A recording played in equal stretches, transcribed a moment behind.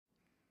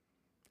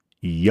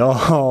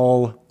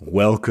Y'all,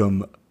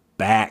 welcome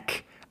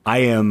back.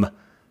 I'm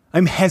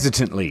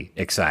hesitantly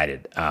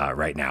excited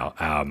right now.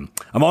 I'm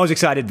always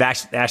excited.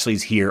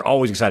 Ashley's here.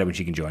 Always excited when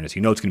she can join us.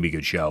 You know it's going to be a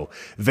good show.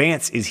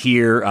 Vance is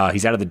here.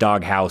 He's out of the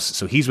doghouse,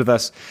 so he's with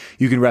us.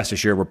 You can rest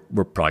assured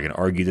we're probably going to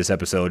argue this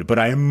episode, but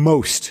I am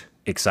most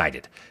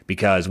excited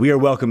because we are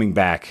welcoming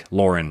back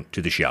Lauren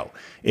to the show.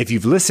 If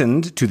you've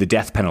listened to the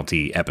death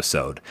penalty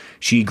episode,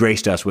 she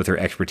graced us with her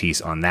expertise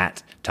on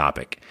that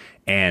topic.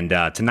 And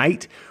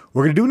tonight,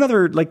 we're going to do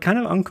another kind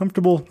of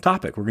uncomfortable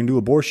topic. We're going to do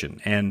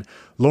abortion. And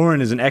Lauren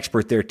is an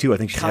expert there too. I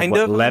think she's had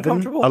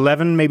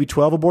 11, maybe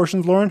 12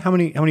 abortions, Lauren? How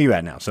many are you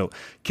at now? So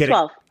kidding.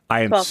 12.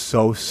 I am 12.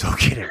 so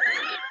kidding.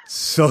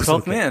 So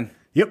 12 kidding. man.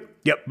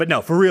 Yep. But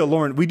no, for real,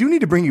 Lauren, we do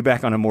need to bring you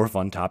back on a more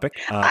fun topic.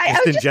 I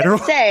was just going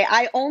to say,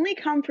 I only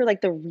come for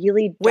the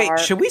really dark. Wait,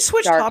 should we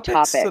switch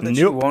topics so that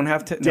you won't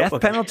have to? Death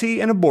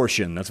penalty and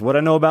abortion. That's what I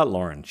know about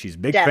Lauren. She's a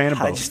big fan of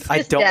both.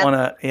 I don't want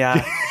to.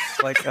 Yeah.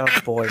 Oh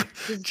boy.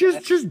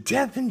 just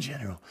death in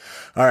general.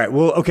 All right.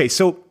 Well, okay.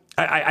 So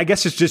I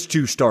guess it's just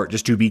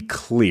to be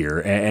clear,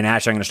 and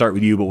Ash, I'm going to start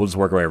with you, but we'll just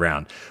work our way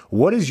around.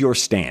 What is your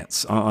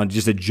stance on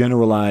just a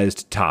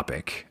generalized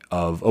topic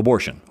of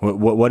abortion?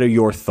 What are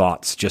your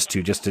thoughts just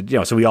to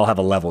so we all have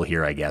a level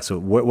here, I guess. So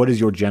what is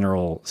your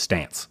general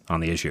stance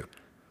on the issue?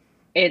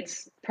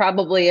 It's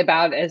probably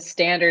about as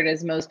standard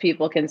as most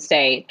people can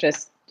say.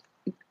 Just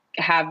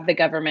have the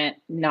government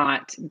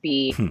not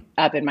be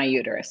up in my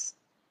uterus.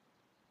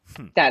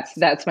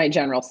 That's my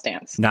general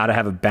stance. Not to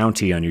have a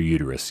bounty on your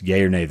uterus.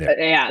 Yay or nay there?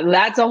 Yeah,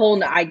 that's a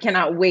whole. I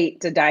cannot wait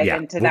to dive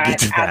into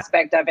that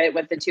aspect of it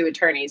with the two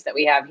attorneys that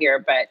we have here.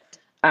 But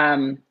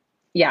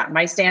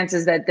my stance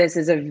is that this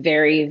is a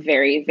very,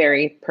 very,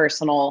 very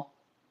personal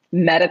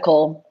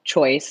medical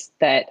choice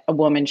that a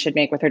woman should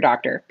make with her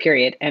doctor.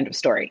 Period. End of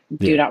story.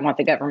 Do not want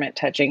the government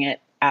touching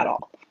it at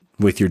all.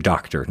 With your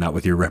doctor, not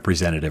with your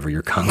representative or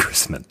your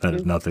congressman. That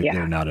is nothing.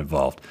 They're not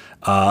involved.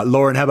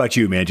 Lauren, how about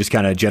you, man? Just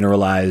kind of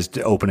generalized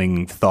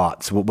opening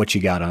thoughts. What you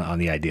got on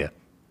the idea?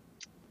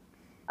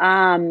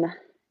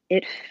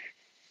 It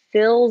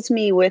fills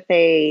me with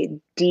a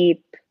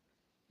deep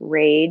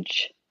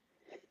rage.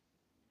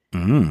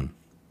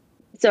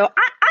 So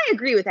I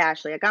agree with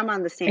Ashley. I'm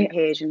on the same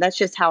page, and that's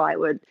just how I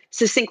would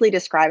succinctly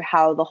describe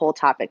how the whole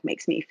topic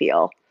makes me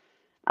feel.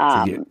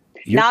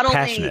 You're not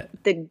passionate. Only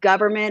the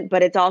government,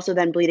 but it's also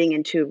then bleeding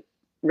into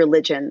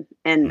religion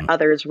and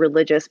others'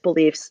 religious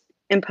beliefs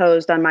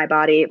imposed on my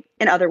body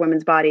and other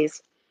women's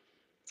bodies.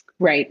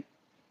 Right.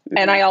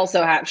 And I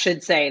also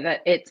should say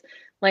that it's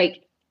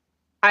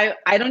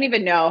I don't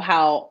even know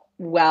how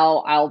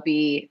well I'll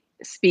be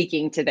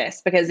speaking to this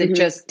because it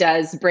just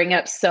does bring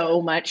up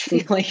so much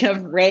feeling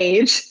of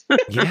rage.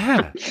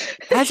 Yeah,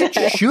 as it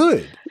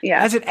should.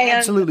 Yeah, as it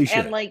absolutely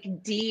should.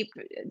 And deep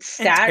sadness,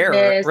 and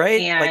terror,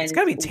 right? And it's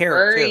gotta be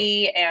terror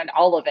worry too. And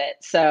all of it.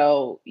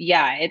 So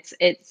yeah, it's.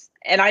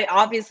 And I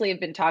obviously have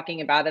been talking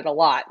about it a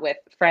lot with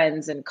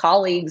friends and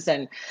colleagues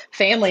and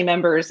family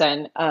members,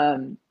 and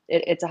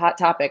it's a hot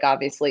topic,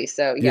 obviously.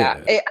 So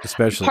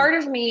especially part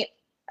of me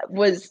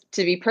was,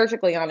 to be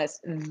perfectly honest,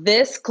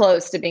 this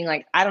close to being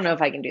I don't know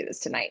if I can do this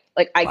tonight.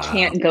 I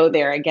can't go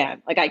there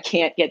again. I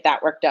can't get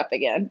that worked up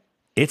again.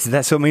 It's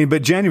that so many,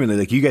 but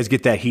genuinely, you guys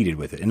get that heated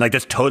with it, and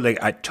that's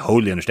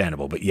totally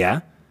understandable. But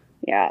it's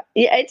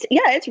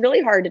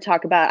really hard to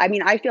talk about. I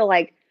mean, I feel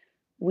like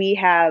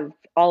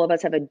all of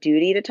us have a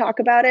duty to talk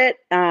about it.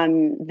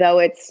 Though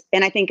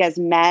and I think as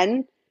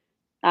men,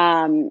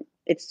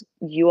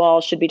 you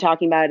all should be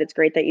talking about it. It's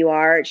great that you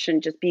are. It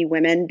shouldn't just be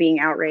women being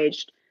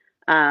outraged.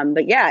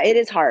 But it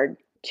is hard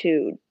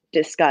to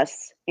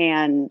discuss.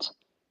 And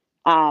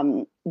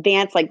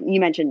Vance, you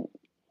mentioned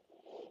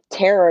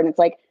terror, and it's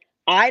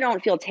I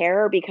don't feel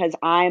terror because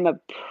I'm a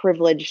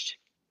privileged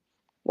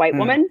white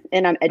woman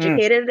and I'm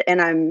educated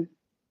and I'm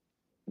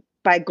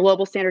by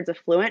global standards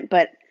affluent,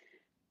 but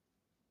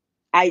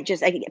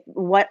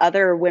what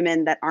other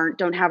women that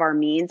don't have our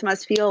means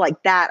must feel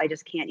that. I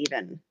just can't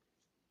even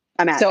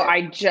imagine. So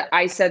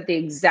I said the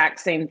exact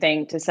same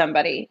thing to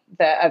somebody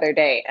the other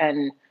day,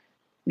 and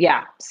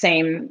yeah,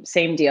 same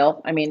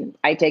deal. I mean,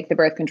 I take the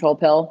birth control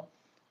pill.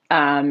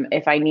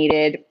 If I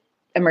needed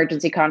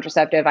emergency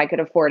contraceptive, I could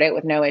afford it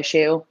with no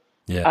issue.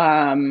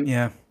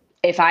 Yeah.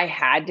 If I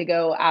had to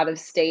go out of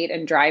state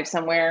and drive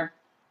somewhere,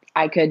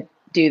 I could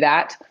do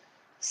that.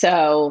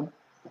 So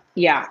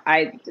yeah,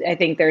 I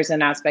think there's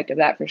an aspect of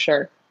that for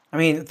sure. I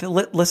mean,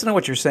 listen to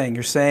what you're saying.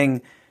 You're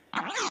saying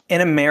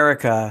in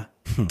America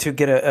to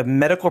get a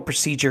medical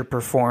procedure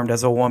performed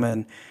as a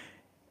woman,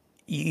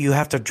 you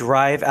have to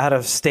drive out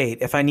of state.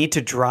 If I need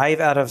to drive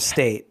out of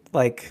state,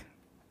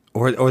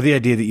 or the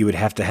idea that you would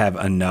have to have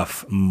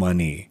enough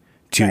money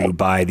to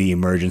buy the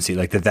emergency,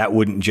 that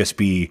wouldn't just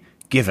be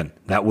given.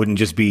 That wouldn't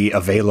just be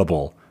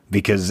available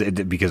because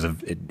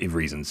of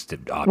reasons.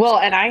 Well,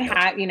 and I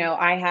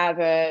have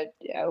a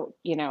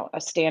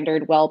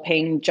standard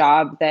well-paying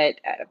job that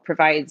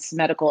provides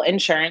medical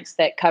insurance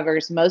that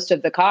covers most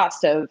of the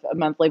cost of a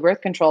monthly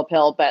birth control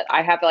pill. But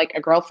I have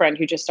a girlfriend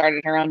who just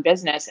started her own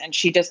business, and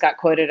she just got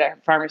quoted at her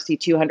pharmacy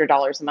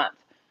 $200 a month.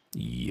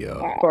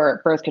 Yo.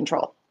 for birth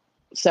control.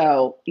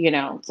 So,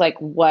 it's like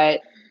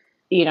what,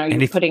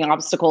 you're putting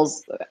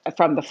obstacles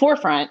from the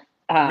forefront.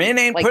 Men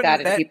ain't like putting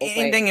that in people's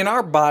anything ways. in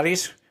our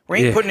bodies.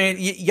 We ain't putting it.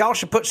 Y'all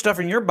should put stuff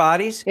in your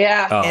bodies.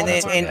 Yeah. Oh,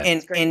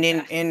 and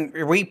then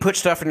we put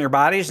stuff in your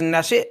bodies, and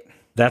that's it.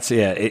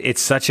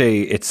 It's such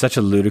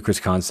a ludicrous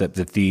concept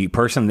that the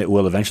person that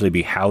will eventually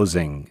be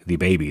housing the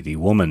baby, the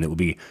woman that will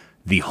be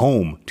the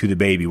home to the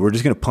baby, we're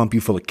just going to pump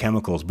you full of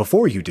chemicals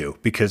before you do,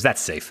 because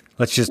that's safe.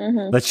 Let's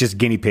just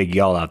guinea pig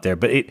y'all out there.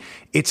 But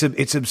it's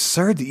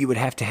absurd that you would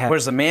have to have.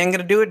 Where's the man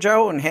going to do it,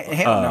 Joe? And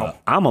hell no.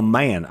 I'm a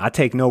man. I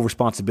take no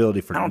responsibility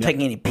for. I don't take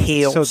any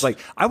pills. So it's like,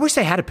 I wish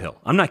they had a pill.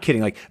 I'm not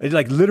kidding. Like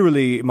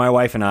literally, my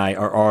wife and I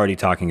are already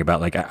talking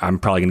about I'm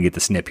probably going to get the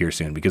snip here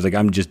soon, because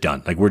I'm just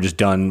done. Like, we're just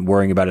done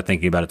worrying about it,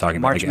 thinking about it, talking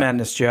about it. March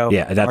Madness, Joe.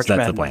 Yeah, that's the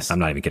Madness. plan. I'm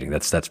not even kidding.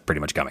 That's pretty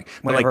much coming.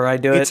 But Whenever I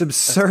do it, it's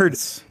absurd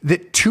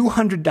that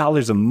 $200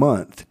 a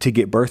month to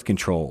get birth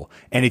control,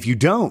 and if you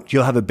don't,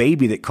 you'll have a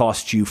baby that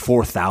costs you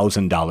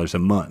 $4,000 a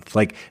month.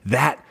 Like,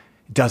 that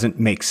doesn't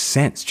make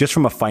sense. Just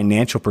from a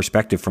financial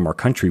perspective from our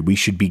country, we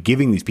should be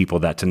giving these people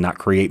that to not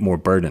create more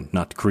burden,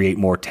 not to create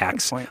more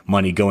tax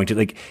money going to,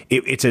 like,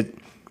 it's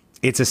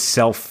a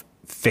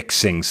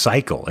self-fixing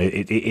cycle.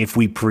 If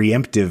we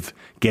preemptive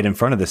get in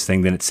front of this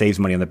thing, then it saves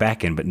money on the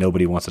back end, but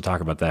nobody wants to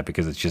talk about that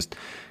because it's just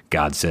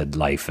God said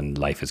life, and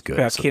life is good.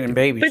 About kid and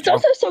baby. But it's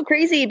also so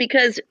crazy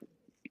because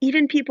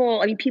even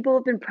people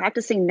have been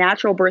practicing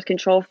natural birth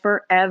control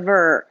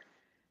forever.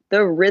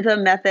 The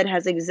rhythm method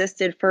has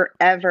existed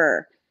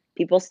forever.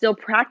 People still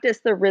practice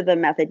the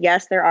rhythm method.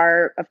 Yes, there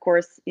are, of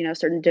course,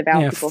 certain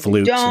devout people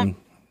who don't.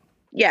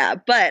 Yeah,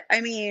 but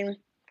I mean,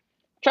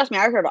 trust me,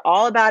 I heard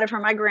all about it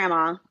from my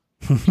grandma.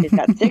 She's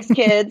got 6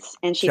 kids,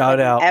 and she said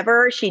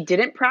whenever she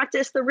didn't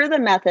practice the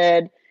rhythm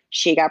method,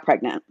 she got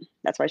pregnant.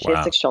 That's why she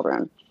has 6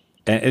 children.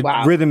 And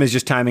rhythm is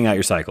just timing out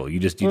your cycle. You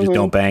just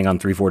don't bang on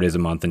 3-4 days a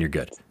month and you're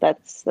good.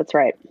 That's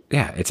right.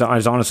 Yeah, it's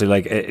honestly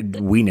like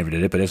we never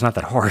did it, but it's not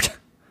that hard.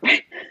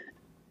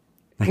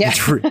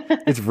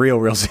 It's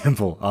real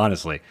simple,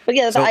 honestly. But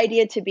yeah, the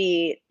idea to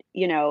be,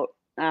 to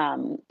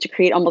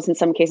create almost in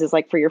some cases,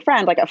 like for your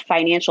friend, like a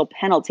financial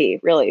penalty,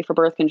 really, for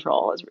birth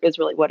control is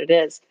really what it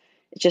is.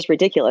 It's just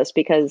ridiculous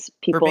because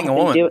people have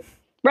been doing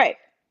right.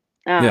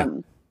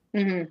 Because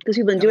people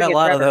have been doing it a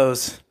lot forever. of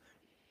those,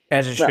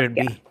 as it should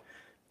be.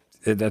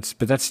 That's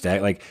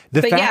like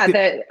the fact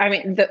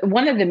that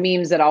one of the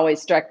memes that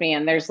always struck me,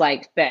 and there's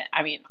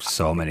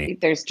so many.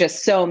 There's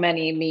just so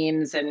many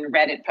memes and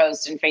Reddit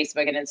posts and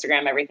Facebook and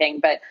Instagram, everything.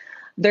 But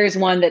there's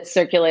one that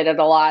circulated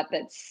a lot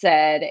that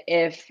said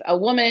if a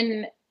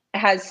woman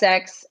has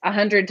sex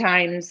 100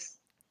 times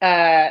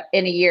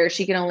in a year,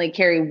 she can only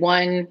carry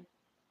one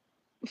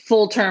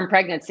full-term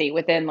pregnancy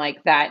within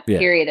like that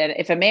period. And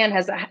if a man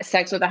has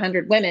sex with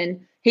 100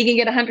 women, he can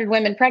get 100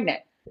 women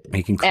pregnant.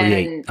 He can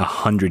create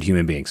 100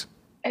 human beings.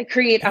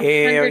 Create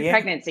 100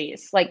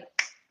 pregnancies. Like,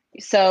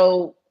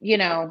 so,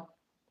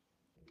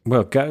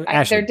 Well,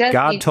 Ashley,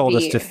 God told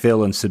us to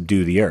fill and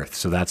subdue the earth.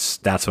 So that's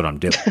what I'm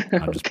doing.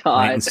 I'm just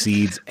planting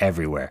seeds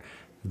everywhere.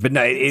 But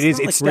no,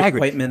 it's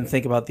staggering. White men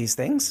think about these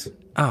things.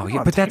 Oh,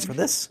 yeah, but that's for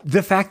this.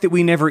 The fact that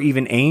we never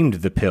even aimed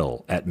the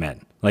pill at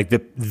men. Like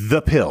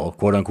the pill,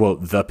 quote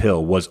unquote, the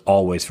pill was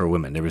always for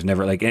women. There was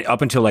never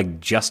up until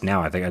just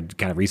now. I think I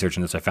kind of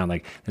researching this. I found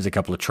there's a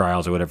couple of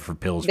trials or whatever for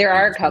pills. There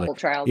are a couple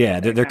trials. Yeah,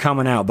 they're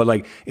coming out,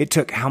 but it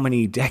took how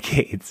many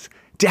decades?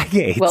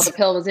 Well, the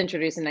pill was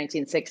introduced in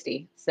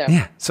 1960. So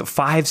yeah, so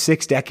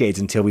 5-6 decades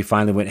until we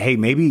finally went, hey,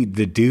 maybe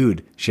the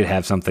dude should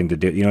have something to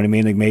do. You know what I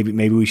mean? Like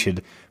maybe we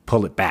should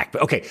pull it back.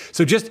 But okay,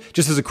 so just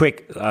as a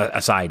quick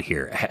aside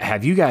here,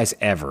 have you guys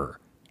ever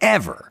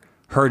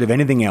heard of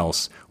anything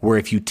else where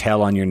if you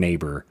tell on your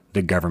neighbor,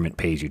 the government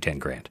pays you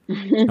 $10,000?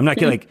 I'm not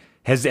kidding. Like,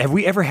 have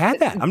we ever had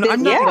that? I'm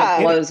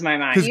not. Blows my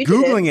mind. Because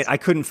Googling it, I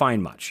couldn't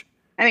find much.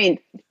 I mean,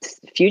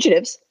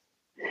 fugitives.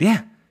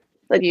 Yeah.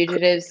 Like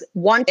fugitives.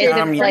 Wanted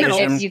criminals.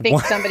 If you think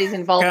somebody's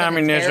involved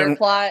in a terror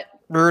plot.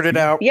 Rooted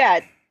out. Yeah.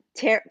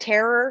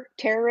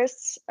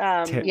 Terrorists.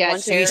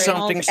 Say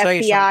something,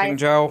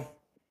 Joe.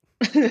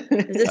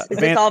 Is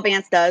this all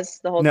Vance does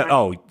the whole time?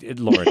 Oh,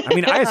 Lord. I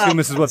mean, I assume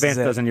this is what Vance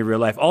does in your real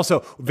life.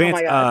 Also,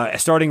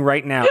 Vance, starting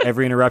right now,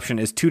 every interruption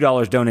is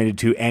 $2 donated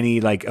to any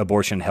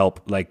abortion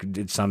help,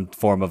 some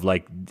form of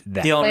that.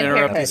 Don't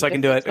interrupt me so I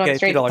can do it. Okay,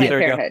 $2.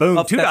 There you go. Boom,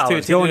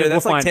 $2.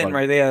 That's like 10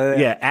 right there.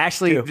 Yeah,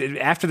 Ashley,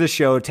 after the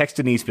show, text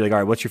Denise, be like, all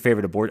right, what's your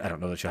favorite abortion? I don't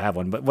know that she'll have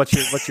one, but what's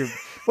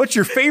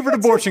your favorite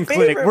abortion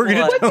clinic? We're going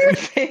to What's your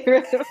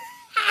favorite?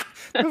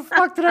 The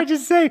fuck did I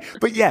just say?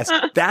 But yes,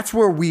 that's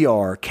where we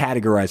are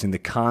categorizing the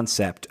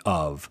concept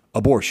of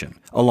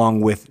abortion,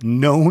 along with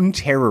known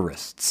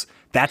terrorists.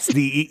 That's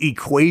the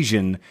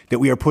equation that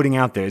we are putting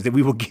out there, is that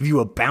we will give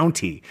you a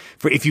bounty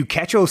for if you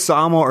catch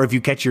Osama or if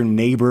you catch your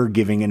neighbor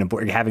having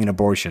an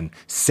abortion.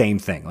 Same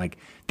thing. Like,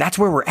 that's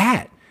where we're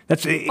at.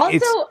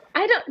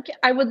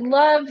 I would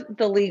love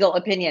the legal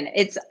opinion.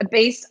 It's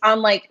based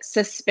on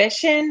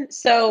suspicion.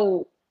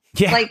 So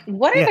yeah.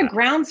 What are the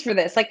grounds for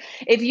this?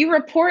 If you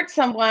report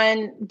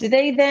someone, do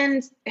they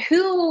then,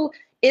 who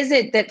is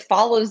it that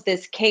follows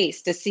this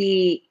case to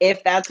see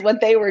if that's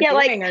what they were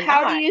doing or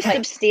how not? do you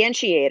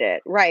substantiate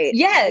it? Right.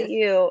 Yes.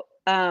 You,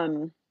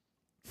 No,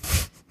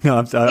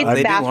 it's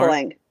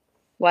baffling.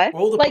 What?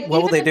 What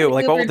will they do?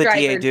 Like, what will the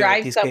DA do drive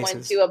in these someone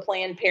cases? to a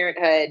Planned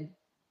Parenthood?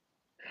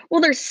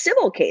 Well, there's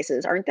civil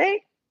cases, aren't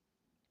they?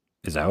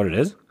 Is that what it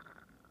is?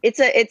 It's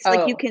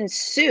like you can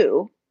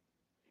sue.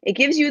 It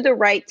gives you the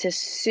right to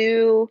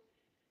sue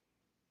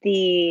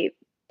the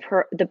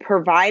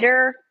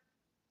provider.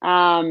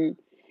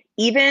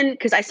 Even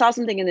because I saw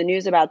something in the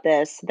news about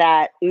this,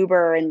 that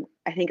Uber, and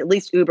I think at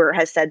least Uber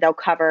has said they'll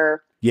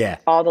cover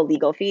all the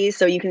legal fees.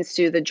 So you can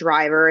sue the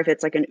driver if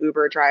it's like an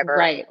Uber driver.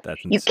 Right.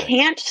 That's you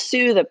can't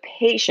sue the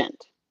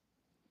patient.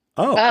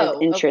 Oh,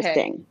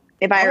 interesting. Okay.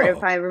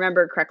 If I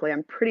remember correctly,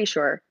 I'm pretty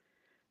sure.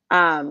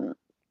 But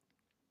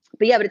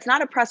it's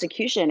not a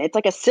prosecution. It's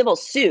like a civil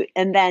suit,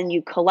 and then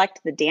you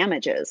collect the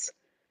damages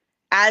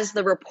as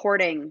the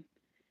reporting.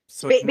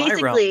 So it's my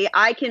basically, realm.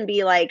 I can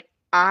be like,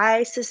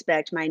 I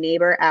suspect my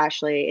neighbor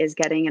Ashley is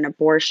getting an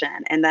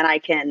abortion, and then I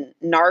can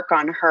narc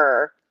on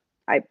her,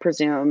 I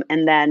presume,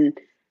 and then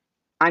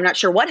I'm not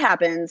sure what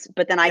happens,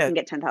 but then I can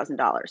get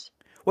 $10,000.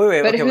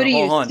 Wait. But Okay, who do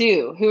you hold on.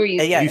 sue? Who are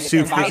you? Yeah, you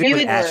sue physically. You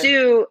would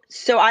sue.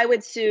 So I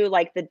would sue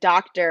like the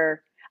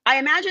doctor. I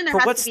imagine there For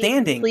has what to be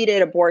standing? a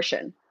completed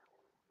abortion.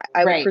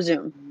 I would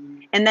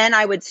presume, and then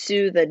I would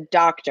sue the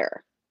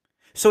doctor.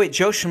 So wait,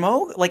 Joe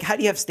Schmo, like, how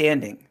do you have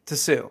standing to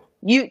sue?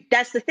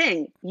 That's the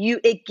thing.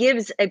 It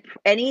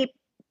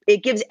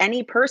gives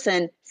any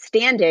person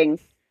standing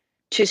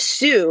to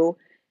sue.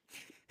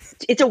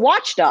 It's a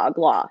watchdog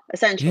law,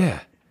 essentially.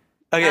 yeah.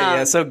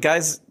 Okay, so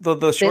guys, the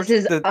short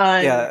This is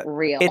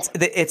unreal. It's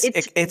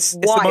the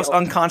wild. most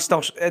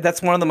unconstitutional.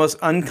 That's one of the most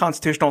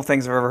unconstitutional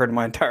things I've ever heard in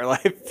my entire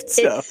life.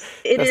 So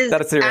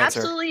that's your answer.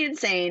 Absolutely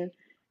insane.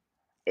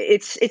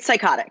 It's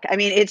psychotic. I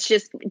mean, it's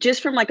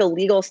just from like a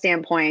legal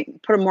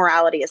standpoint, put a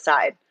morality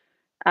aside.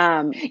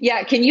 Can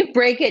you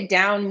break it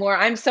down more?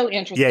 I'm so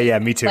interested. Yeah,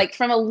 me too. Like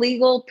from a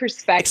legal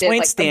perspective, Explain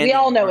like standing, we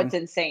all know Lauren. it's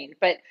insane,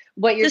 but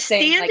what you're The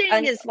saying,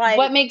 standing is like,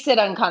 what makes it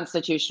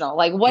unconstitutional?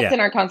 Like what's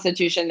in our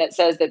constitution that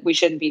says that we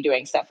shouldn't be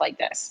doing stuff like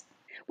this?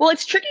 well,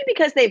 it's tricky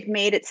because they've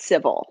made it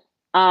civil,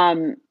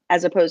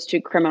 as opposed to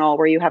criminal,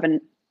 where you have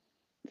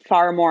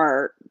far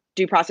more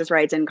due process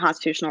rights and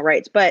constitutional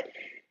rights. But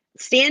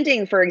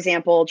standing, for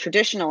example,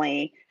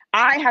 traditionally,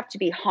 I have to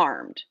be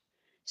harmed.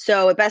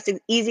 So a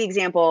easy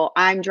example,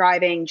 I'm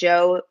driving,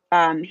 Joe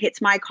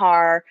hits my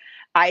car,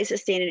 I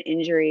sustain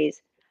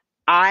injuries.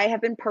 I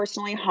have been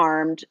personally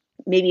harmed,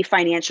 maybe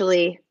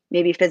financially,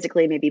 maybe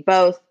physically, maybe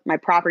both. My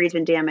property's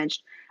been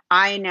damaged.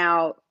 I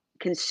now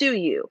can sue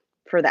you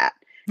for that.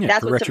 Yeah,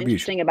 That's for what's so retribution.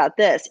 interesting about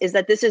this, is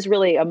that this is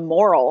really a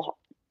moral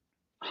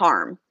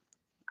harm,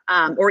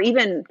 or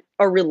even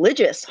a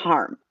religious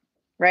harm,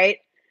 right?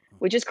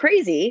 Which is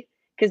crazy,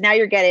 because now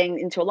you're getting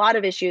into a lot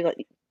of issues,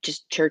 like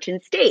just church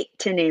and state,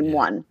 to name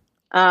one.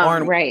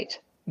 Lauren, Right.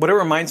 What it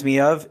reminds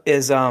me of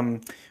is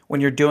when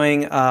you're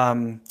doing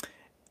like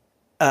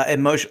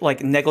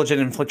negligent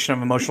infliction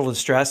of emotional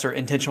distress or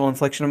intentional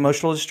infliction of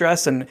emotional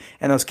distress, and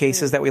those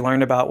cases that we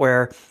learned about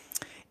where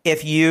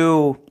if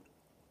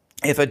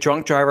a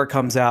drunk driver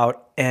comes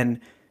out and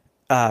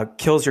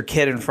kills your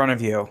kid in front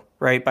of you,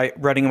 right, by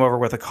running him over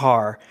with a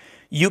car,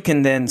 you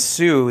can then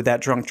sue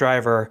that drunk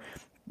driver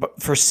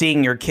for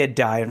seeing your kid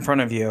die in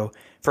front of you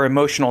for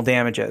emotional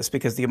damages,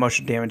 because the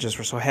emotional damages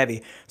were so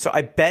heavy. So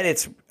I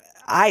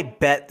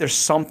bet there's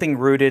something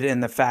rooted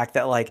in the fact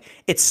that, like,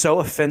 it's so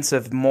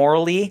offensive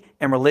morally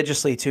and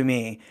religiously to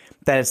me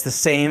that it's the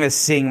same as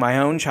seeing my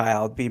own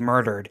child be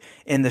murdered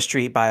in the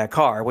street by a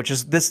car, which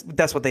is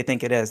that's what they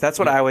think it is. That's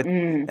what I would,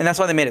 and that's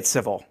why they made it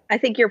civil. I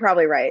think you're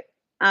probably right.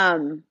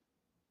 So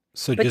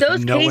But just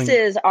those knowing,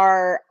 cases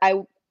are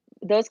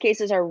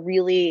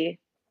really,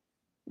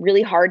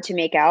 really hard to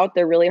make out.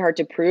 They're really hard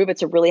to prove.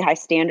 It's a really high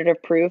standard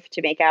of proof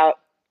to make out,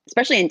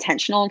 especially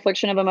intentional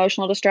infliction of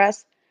emotional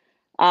distress.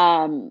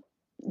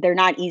 They're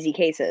not easy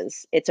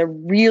cases. It's a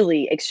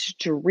really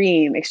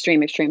extreme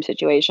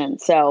situation.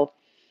 So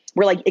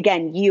we're like,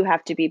 again, you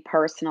have to be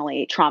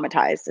personally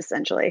traumatized,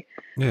 essentially.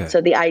 yeah.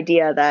 So the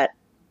idea that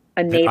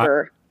a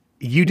neighbor...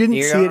 You didn't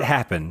Yeah. see it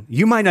happen.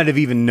 You might not have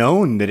even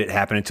known that it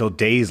happened until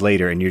days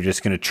later, and you're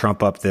just going to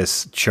trump up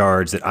this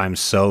charge that I'm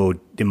so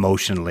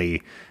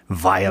emotionally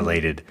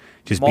violated.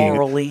 Just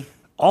Morally.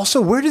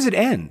 Also, where does it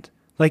end?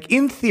 Like,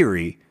 in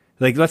theory,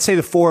 like, let's say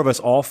the four of us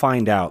all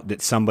find out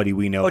that somebody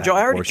we know. Oh, Joe,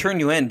 had I already abortion. turned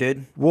you in,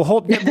 dude. Well,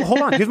 hold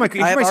on. Here's my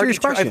serious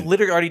question. I've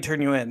literally already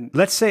turned you in.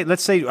 Let's say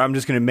I'm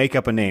just going to make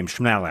up a name,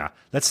 Shmala.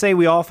 Let's say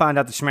we all found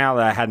out that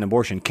Shmala had an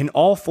abortion. Can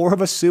all four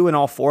of us sue and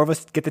all four of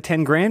us get the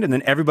 $10,000, and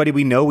then everybody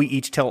we know, we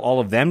each tell all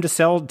of them to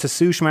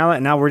sue Shmala,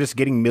 and now we're just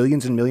getting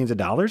millions and millions of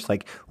dollars?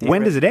 Like,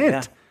 when does it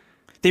end?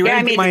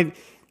 Yeah.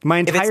 My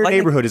entire like-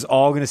 neighborhood is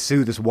all going to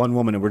sue this one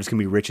woman, and we're just going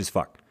to be rich as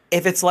fuck.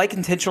 If it's like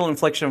intentional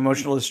infliction of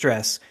emotional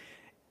distress,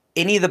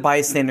 any of the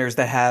bystanders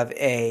that have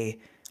a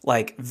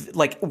like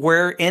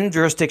where in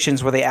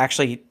jurisdictions where they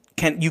actually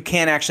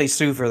can actually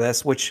sue for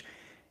this, which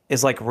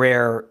is like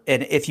rare,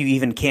 and if you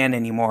even can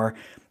anymore,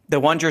 the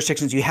one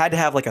jurisdictions you had to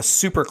have like a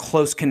super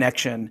close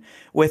connection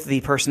with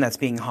the person that's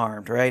being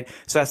harmed, right?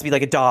 So it has to be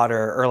like a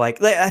daughter or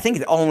like I think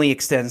it only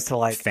extends to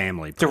like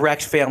family,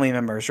 direct family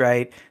members,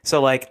 right? So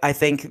like I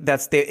think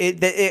that's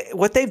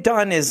what they've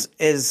done is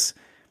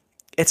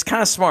it's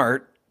kind of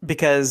smart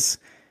because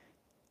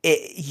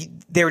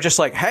they were just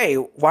like, hey,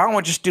 why don't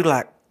we just do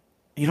like,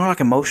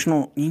 like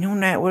emotional,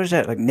 what is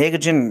that? Like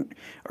negligent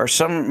or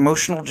some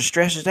emotional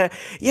distress is that?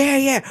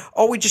 Yeah.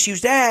 Oh, we just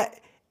use that.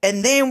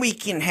 And then we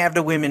can have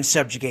the women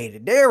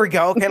subjugated. There we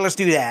go. Okay, let's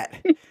do that.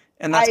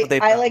 And that's what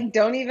they've done. I like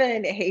don't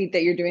even hate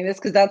that you're doing this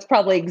because that's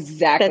probably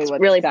exactly that's what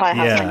really probably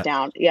how it went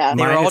down. Yeah,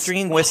 they're all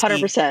drinking whiskey.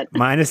 100%.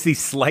 Minus the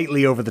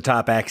slightly over the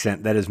top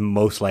accent. That is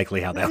most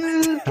likely how that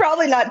went.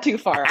 Probably not too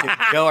far.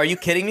 Joe, are you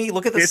kidding me?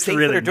 Look at the It's state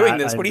really that are doing not,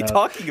 this. I What are you know.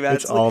 talking about?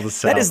 It's all the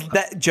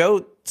South.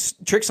 Joe,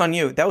 tricks on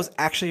you. That was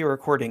actually a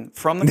recording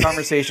from the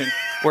conversation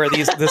where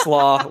this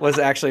law was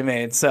actually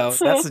made. So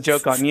that's the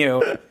joke on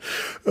you.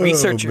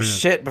 Research your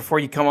shit before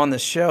you come on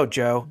this show,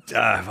 Joe.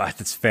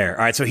 That's fair.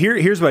 All right, so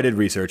here's what I did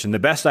research, and the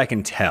best I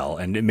can tell,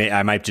 and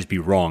I might just be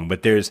wrong,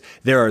 but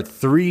there are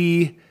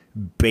three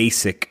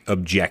basic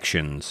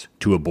objections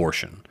to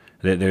abortion.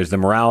 There's the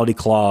morality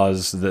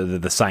clause,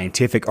 the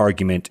scientific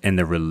argument, and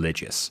the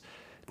religious.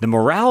 The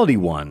morality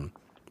one,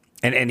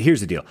 and here's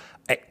the deal.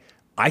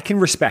 I can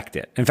respect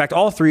it. In fact,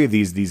 all three of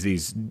these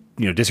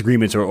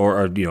disagreements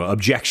or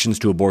objections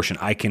to abortion,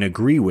 I can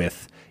agree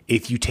with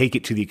if you take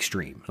it to the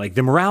extreme. Like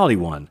the morality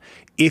one,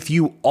 if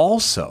you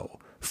also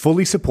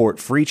fully support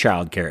free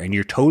childcare and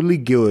you're totally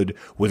good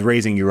with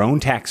raising your own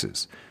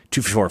taxes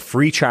for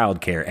free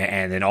childcare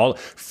and then all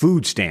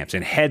food stamps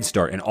and Head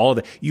Start and all of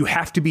that, you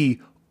have to be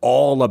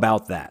all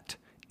about that.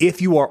 If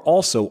you are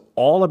also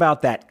all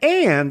about that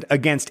and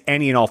against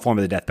any and all form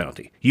of the death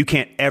penalty, you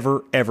can't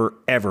ever, ever,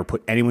 ever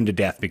put anyone to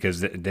death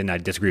because then I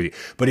disagree with you.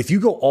 But if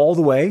you go all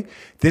the way,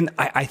 then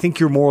I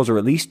think your morals are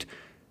at least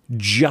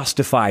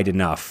justified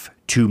enough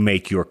to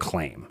make your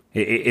claim.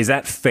 Is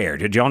that fair?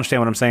 Did you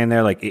understand what I'm saying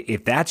there? Like,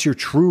 if that's your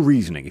true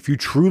reasoning, if you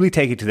truly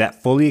take it to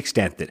that fully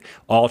extent that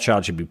all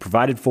child should be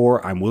provided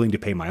for, I'm willing to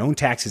pay my own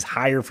taxes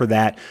higher for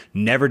that,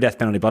 never death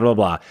penalty, blah, blah,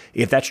 blah.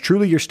 If that's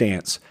truly your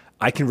stance,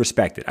 I can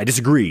respect it. I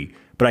disagree,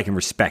 but I can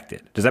respect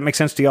it. Does that make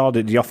sense to y'all?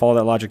 Did y'all follow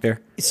that logic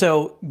there?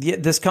 So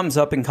this comes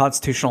up in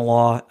constitutional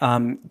law.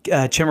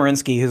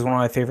 Chemerinsky, who's one of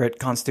my favorite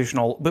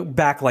constitutional, but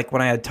back like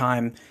when I had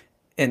time,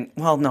 and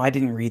well, no, I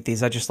didn't read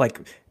these. I just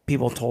like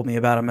people told me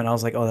about them, and I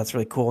was like, oh, that's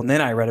really cool. And then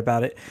I read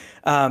about it.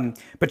 But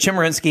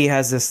Chemerinsky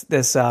has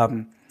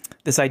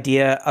this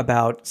idea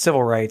about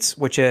civil rights,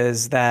 which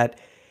is that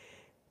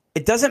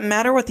it doesn't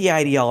matter what the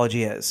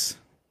ideology is.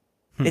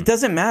 It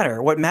doesn't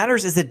matter. What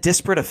matters is the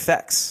disparate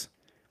effects.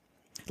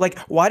 Like,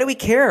 why do we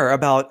care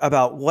about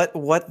what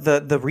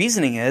the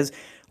reasoning is?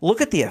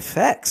 Look at the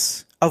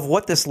effects of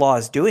what this law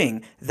is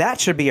doing. That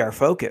should be our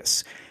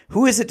focus.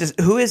 Who is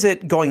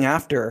it going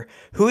after?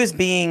 Who is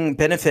being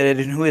benefited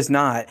and who is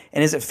not?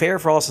 And is it fair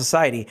for all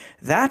society?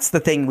 That's the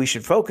thing we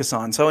should focus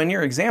on. So in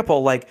your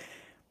example, like,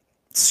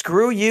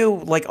 screw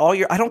you, like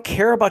I don't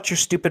care about your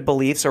stupid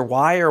beliefs or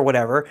why or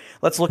whatever.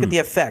 Let's look at the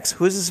effects.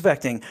 Who is this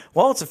affecting?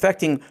 Well, it's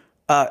affecting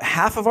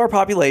half of our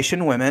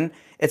population, women.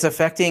 It's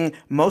affecting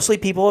mostly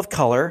people of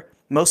color,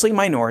 mostly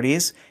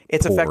minorities.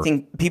 It's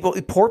affecting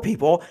poor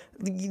people.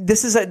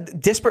 This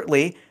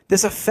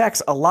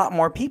affects a lot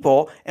more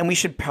people, and we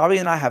should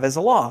probably not have as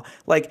a law.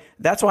 Like,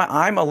 that's why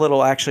I'm a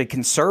little actually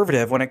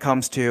conservative when it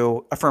comes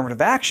to affirmative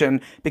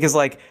action, because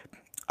like,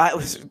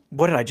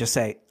 what did I just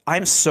say?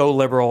 I'm so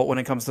liberal when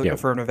it comes to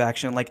affirmative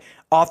action, like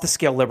off the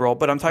scale liberal.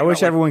 But I'm talking. I wish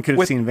about, everyone could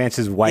have seen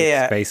Vance's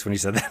white face when he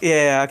said that.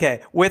 Yeah,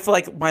 okay. With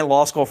like my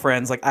law school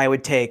friends, like I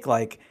would take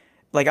like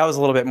I was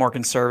a little bit more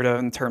conservative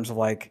in terms of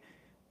like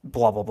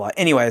blah blah blah.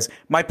 Anyways,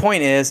 my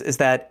point is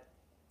that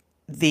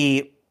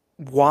the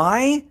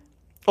why,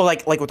 or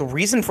like what the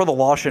reason for the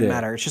law shouldn't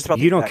matter. It's just about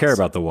you don't care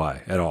about the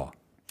why at all.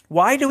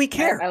 Why do we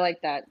care? I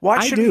like that. Why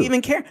should we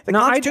even care? The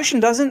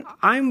Constitution doesn't.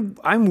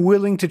 I'm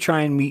willing to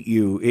try and meet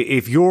you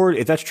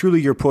if that's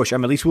truly your push.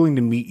 I'm at least willing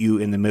to meet you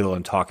in the middle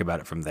and talk about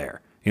it from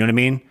there. You know what I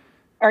mean?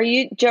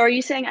 Joe? Are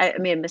you saying, I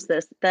may have missed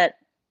this, that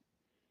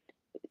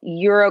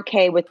you're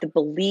okay with the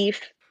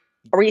belief?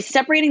 Are we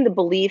separating the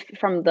belief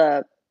from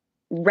the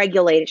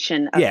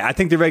regulation? I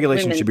think the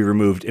regulation should be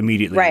removed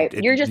immediately. Right.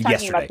 You're just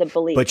talking about the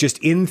belief. But just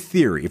in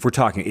theory, if we're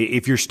talking,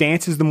 if your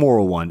stance is the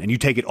moral one and you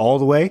take it all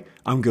the way,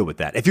 I'm good with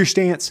that. If your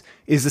stance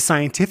is the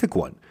scientific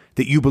one,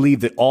 that you believe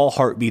that all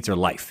heartbeats are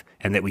life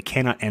and that we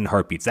cannot end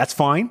heartbeats, that's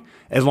fine.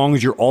 As long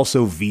as you're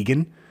also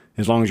vegan,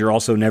 as long as you're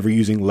also never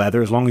using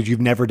leather, as long as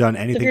you've never done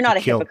anything. So if you're not a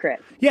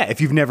hypocrite. Yeah.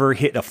 If you've never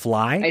hit a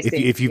fly,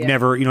 if you've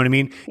never, you know what I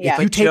mean? Yeah.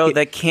 But Joe,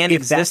 that can't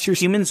exist.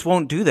 Humans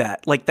won't do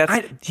that. Like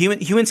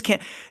humans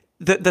can't.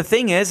 The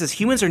thing is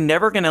humans are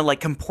never going to like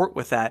comport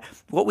with that.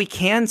 What we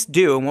can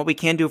do and what we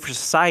can do for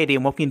society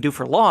and what we can do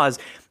for laws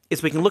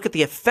is we can look at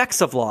the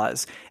effects of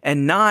laws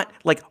and not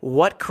like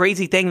what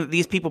crazy thing that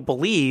these people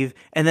believe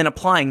and then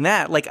applying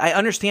that. Like, I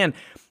understand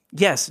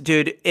Yes,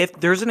 dude,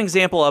 if there's an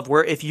example of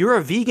where if you're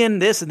a vegan,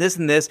 this and this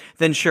and this,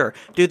 then sure.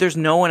 Dude, there's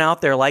no one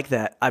out there like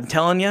that. I'm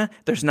telling you,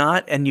 there's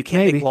not, and you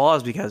can't make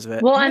laws because of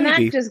it. Well, and that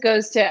just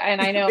goes to, and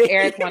I know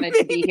Eric wanted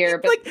to be here,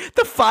 but like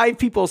the 5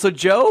 people. So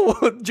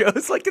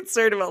Joe's like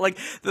concerned about like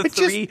the It's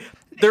 3. just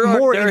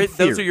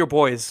Those are your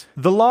boys.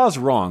 The law's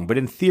wrong, but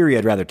in theory,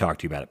 I'd rather talk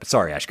to you about it. But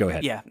sorry, Ash, go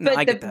ahead. Yeah, no, but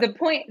I get that. the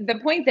point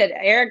that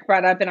Eric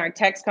brought up in our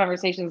text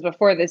conversations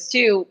before this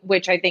too,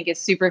 which I think is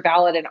super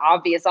valid and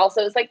obvious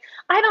also, is like,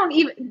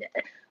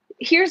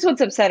 here's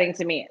what's upsetting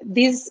to me.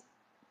 These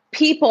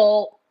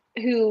people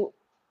who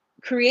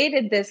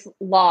created this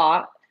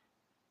law,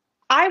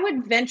 I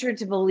would venture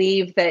to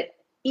believe that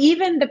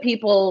even the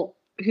people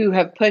who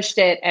have pushed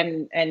it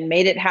and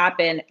made it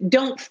happen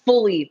don't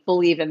fully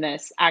believe in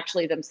this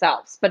actually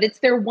themselves, but it's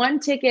their one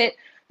ticket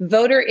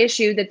voter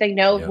issue that they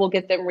know will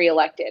get them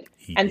reelected.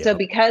 And so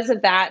because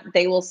of that,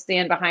 they will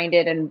stand behind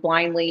it and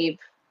blindly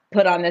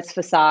put on this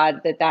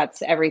facade that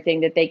that's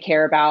everything that they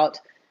care about.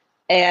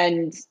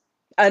 And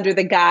under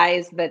the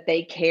guise that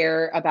they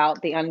care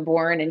about the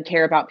unborn and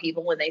care about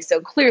people when they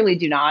so clearly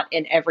do not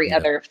in every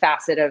other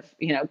facet of,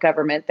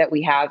 government that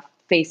we have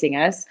facing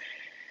us.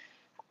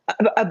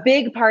 A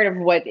big part of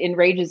what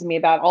enrages me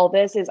about all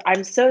this is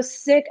I'm so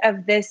sick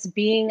of this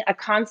being a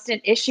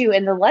constant issue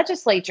in the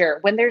legislature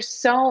when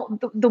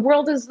the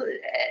world is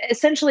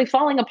essentially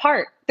falling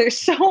apart. There's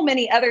so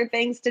many other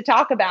things to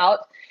talk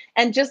about.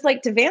 And just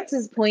like to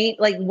Vance's point,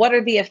 like, what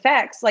are the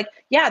effects? Like,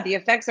 yeah, the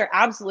effects are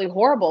absolutely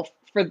horrible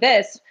for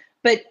this,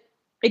 but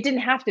it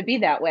didn't have to be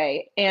that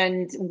way.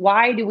 And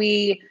why do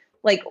we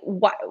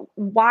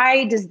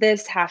why does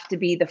this have to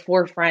be the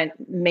forefront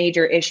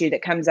major issue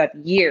that comes up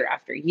year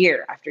after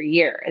year after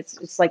year?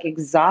 It's like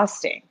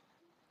exhausting.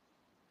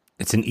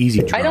 It's an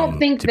easy drum. I don't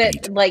think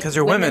that beat. like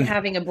women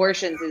having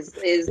abortions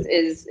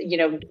is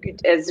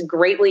as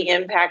greatly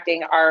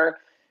impacting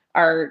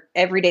our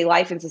everyday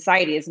life in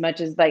society as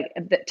much as like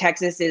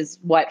Texas is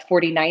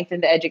 49th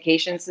in the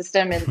education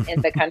system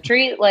in the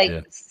country.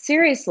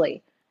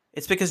 Seriously.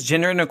 It's because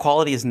gender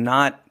inequality is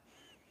not.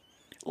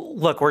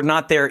 Look, we're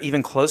not there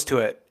even close to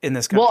it in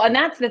this country. Well, and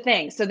that's the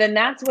thing. So then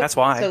that's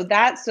why. So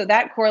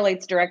that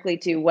correlates directly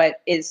to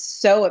what is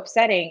so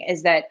upsetting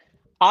is that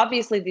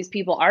obviously these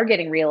people are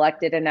getting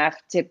reelected enough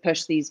to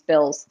push these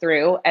bills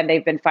through, and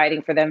they've been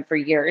fighting for them for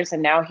years,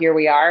 and now here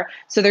we are.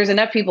 So there's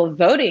enough people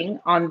voting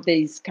on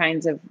these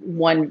kinds of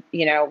one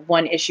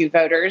issue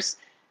voters.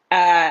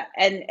 And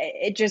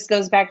it just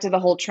goes back to the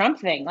whole Trump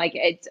thing. Like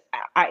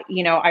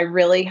I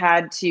really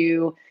had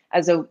to,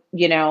 as a,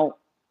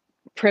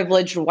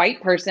 privileged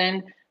white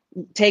person,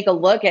 take a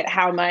look at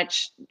how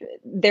much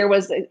there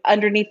was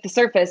underneath the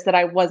surface that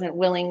I wasn't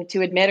willing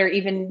to admit or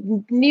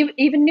even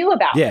knew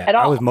about at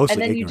all. I was mostly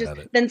and then ignorant of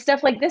it. Then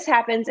stuff like this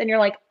happens and you're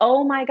like,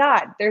 oh my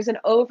God, there's an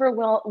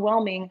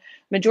overwhelming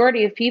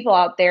majority of people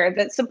out there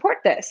that support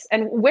this.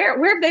 And where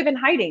have they been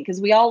hiding? Because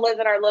we all live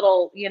in our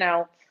little,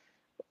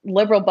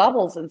 liberal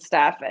bubbles and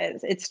stuff.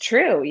 It's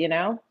true,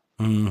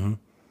 Mm-hmm.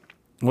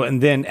 Well,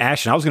 and then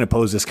Ashton, I was going to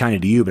pose this kind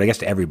of to you, but I guess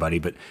to everybody,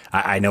 but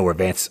I know where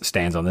Vance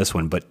stands on this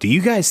one. But do you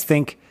guys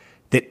think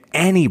that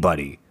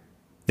anybody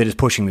that is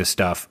pushing this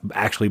stuff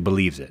actually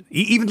believes it?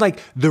 Even like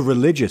the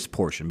religious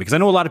portion? Because I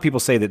know a lot of people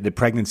say that the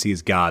pregnancy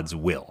is God's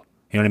will.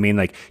 You know what I mean?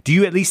 Like, do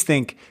you at least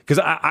think, because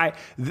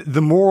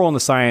the moral and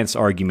the science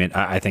argument,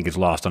 I think is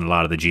lost on a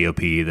lot of the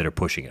GOP that are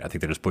pushing it. I think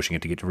they're just pushing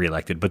it to get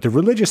reelected. But the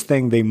religious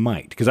thing, they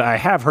might. Because I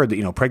have heard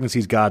that, pregnancy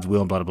is God's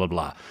will and blah, blah, blah,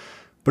 blah.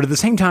 But at the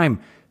same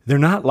time, they're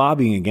not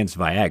lobbying against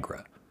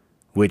Viagra,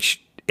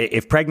 which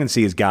if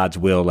pregnancy is God's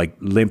will, like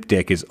limp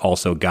dick is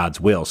also God's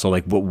will. So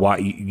like, why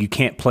you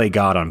can't play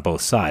God on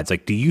both sides?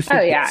 Like, do you think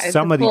that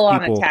some of these people,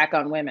 it's a full-on attack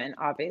on women,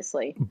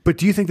 obviously. But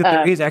do you think that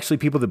there is actually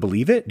people that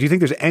believe it? Do you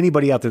think there's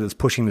anybody out there that's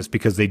pushing this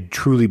because they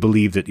truly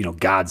believe that,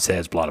 God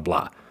says blah, blah,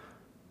 blah?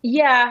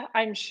 Yeah,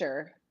 I'm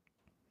sure.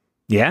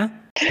 Yeah?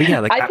 But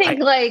yeah, like, I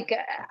think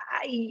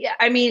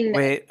I mean,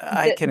 wait,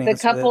 I can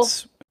answer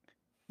this.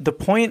 The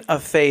point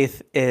of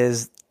faith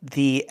is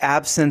the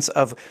absence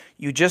of,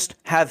 you just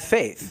have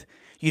faith.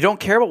 You don't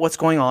care about what's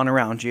going on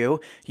around you.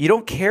 You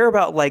don't care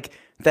about like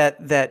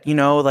that that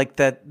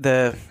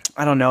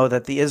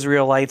the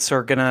Israelites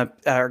are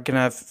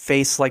gonna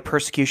face like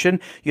persecution.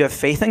 You have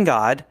faith in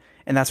God,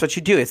 and that's what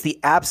you do. It's the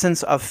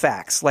absence of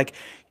facts. Like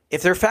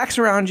if there are facts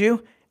around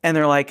you and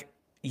they're like,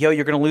 yo,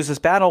 you're gonna lose this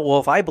battle. Well,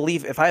 if I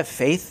have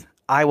faith,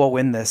 I will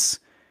win this.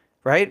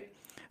 Right?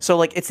 So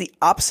like it's the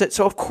opposite.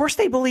 So of course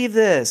they believe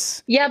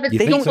this. Yeah, but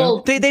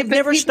they've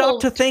never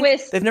stopped to think.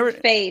 They've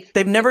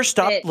never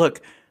stopped.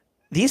 Look,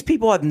 these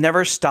people have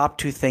never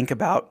stopped to think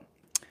about,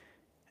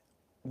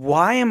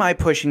 why am I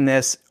pushing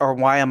this or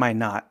why am I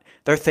not?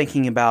 They're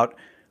thinking about,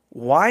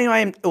 why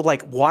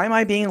am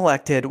I being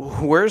elected?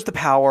 Where's the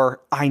power?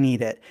 I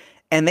need it.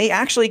 And they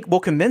actually will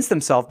convince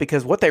themselves,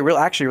 because what they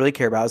really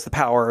care about is the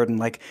power and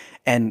like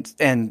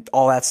and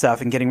all that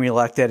stuff and getting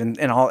reelected and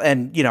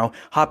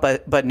hot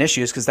button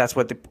issues, because that's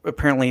what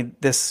apparently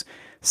this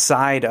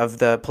side of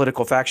the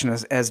political faction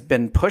has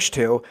been pushed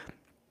to.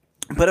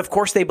 But of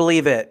course they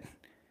believe it.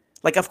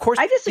 Like, of course,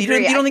 I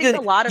disagree.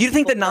 You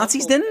think the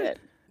Nazis didn't?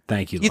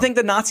 Thank you. You think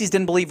the Nazis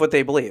didn't believe what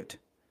they believed?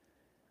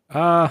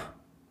 That's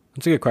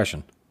a good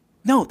question.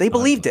 No, they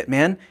believed it,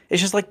 man. It's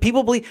just like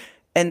people believe,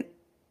 and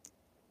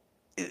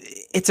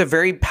it's a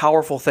very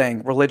powerful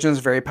thing. Religion is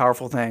a very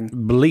powerful thing.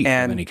 Belief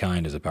of any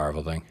kind is a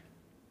powerful thing.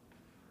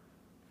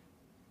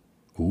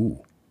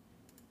 Ooh.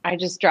 I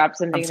just dropped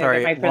something. I'm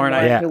sorry, my Lauren.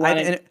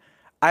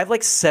 I have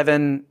like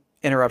 7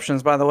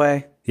 interruptions, by the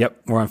way.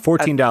 Yep, we're on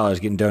 $14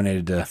 getting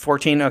donated to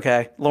 14.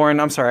 Okay, Lauren,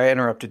 I'm sorry, I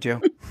interrupted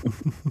you.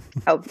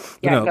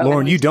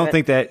 Lauren, you don't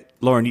think that?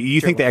 Lauren, you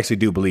think they actually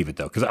do believe it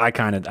though? Because I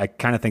kind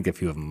of think a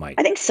few of them might.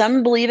 I think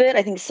some believe it.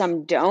 I think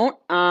some don't.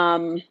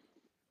 I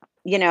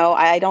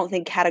don't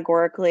think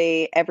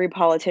categorically every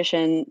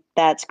politician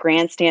that's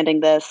grandstanding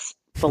this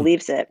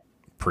believes it.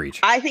 Preach.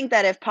 I think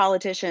that if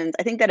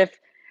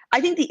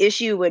the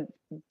issue would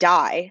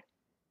die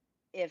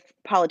if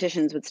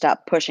politicians would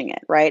stop pushing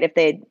it, right? If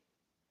they'd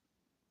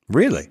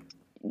really,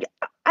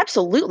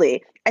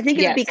 absolutely. I think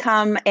it would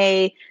become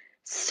a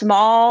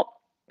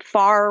small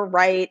far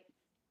right,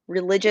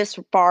 religious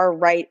far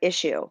right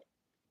issue.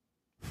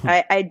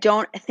 I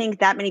don't think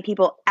that many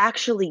people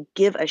actually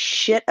give a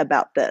shit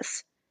about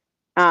this.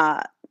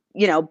 But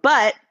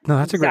no,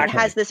 that's a great it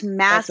has this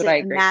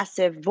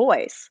massive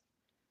voice.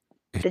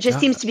 It just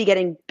seems to be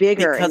getting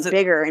bigger and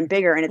bigger and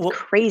bigger, and it's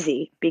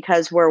crazy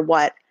because we're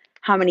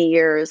how many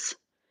years?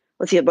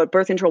 Let's see, about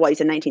birth control. You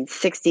said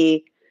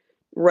 1960,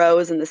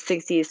 Rose in the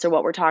 60s. So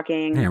what we're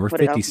talking? Yeah, we're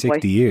 50,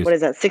 60 years. What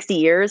is that? 60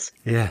 years?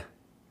 Yeah.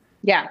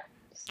 Yeah.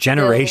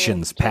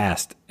 Generations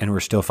passed, and we're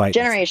still fighting.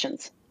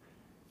 Generations.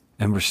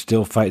 And we're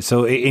still fighting.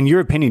 So, in your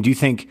opinion, do you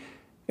think?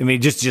 I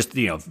mean, just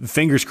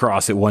fingers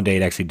crossed that one day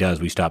it actually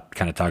does. We stop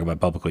kind of talking about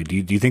it publicly. Do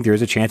you think there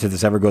is a chance that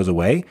this ever goes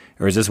away,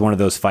 or is this one of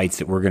those fights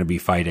that we're going to be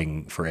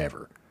fighting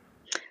forever?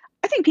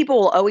 I think people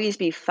will always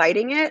be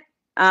fighting it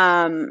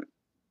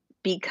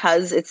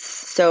because it's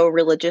so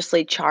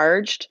religiously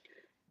charged.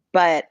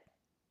 But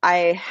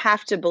I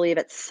have to believe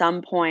at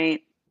some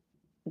point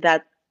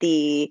that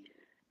the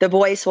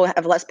voice will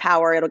have less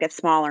power. It'll get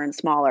smaller and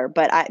smaller.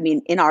 But I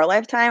mean, in our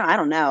lifetime, I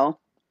don't know.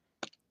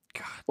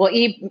 God. Well,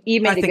 Eve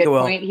made a good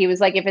point. He was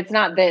like, if it's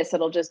not this,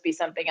 it'll just be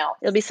something else.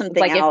 It'll be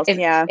something else.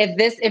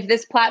 If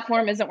this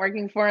platform isn't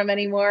working for him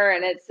anymore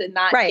and it's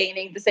not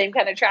gaining the same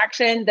kind of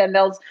traction, then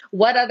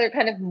what other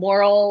kind of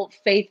moral,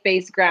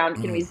 faith-based ground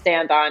can we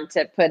stand on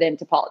to put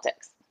into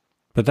politics?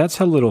 But that's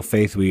how little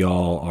faith we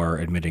all are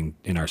admitting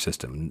in our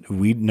system.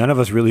 None of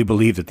us really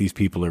believe that these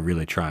people are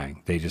really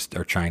trying. They just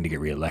are trying to get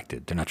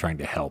reelected. They're not trying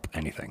to help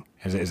anything.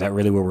 Is that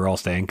really where we're all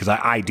staying? Because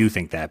I do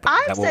think that. But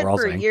is that what we're all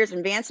saying? I've said for years,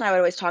 and Vance and I would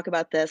always talk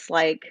about this.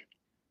 Like,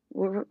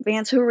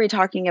 Vance, who were we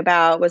talking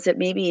about? Was it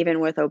maybe even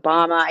with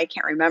Obama? I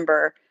can't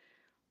remember.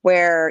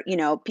 Where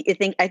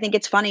I think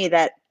it's funny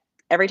that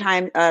every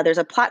time there's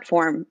a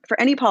platform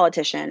for any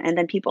politician, and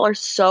then people are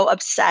so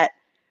upset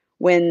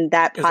when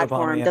that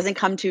platform doesn't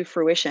come to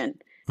fruition.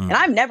 And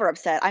I'm never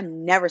upset.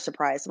 I'm never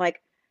surprised. I'm like,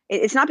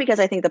 it's not because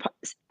I think the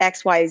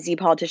XYZ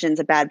politician's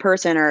a bad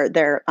person or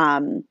their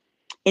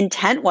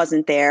intent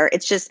wasn't there.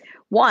 It's just,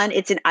 one,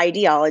 it's an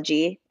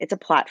ideology. It's a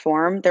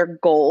platform. They're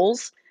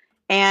goals.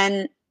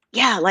 And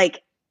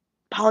like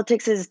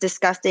politics is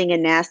disgusting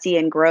and nasty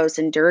and gross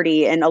and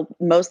dirty. And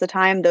most of the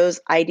time, those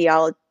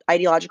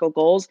ideological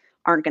goals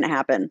aren't going to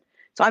happen.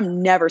 So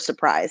I'm never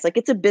surprised. Like,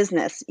 it's a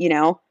business,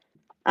 Yeah.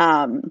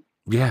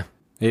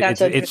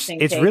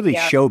 It's really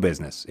show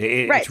business.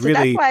 It's so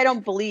really, that's why I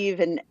don't believe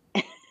in.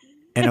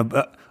 And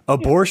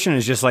abortion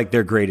is just like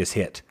their greatest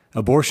hit.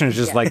 Abortion is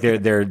just like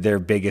their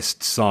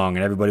biggest song,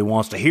 and everybody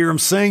wants to hear them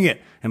sing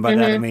it. And by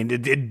that I mean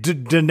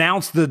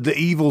denounce the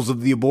evils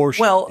of the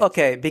abortion. Well,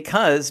 okay,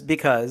 because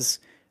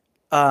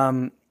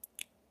Lauren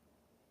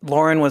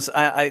was.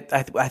 I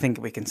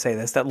think we can say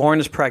this, that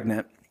Lauren is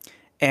pregnant,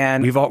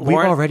 and we've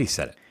already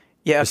said it.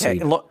 Yeah. Okay.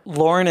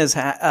 Lauren is,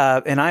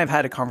 and I have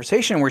had a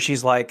conversation where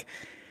she's like.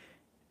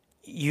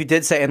 You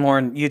did say, and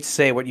Lauren, you'd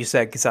say what you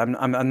said because I'm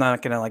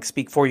not going to like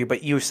speak for you,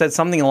 but you said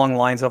something along the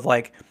lines of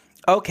like,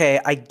 okay,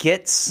 I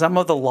get some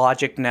of the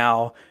logic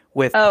now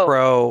with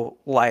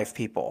pro-life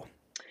people.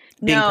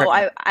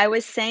 No, I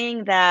was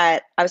saying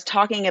that I was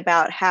talking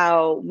about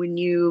how when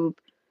you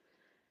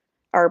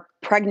are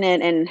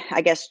pregnant and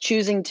I guess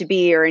choosing to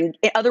be or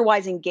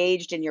otherwise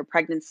engaged in your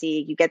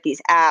pregnancy, you get these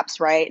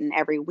apps, right? And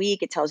every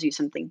week it tells you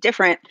something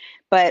different.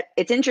 But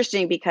it's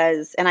interesting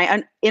because,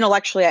 and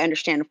intellectually I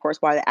understand, of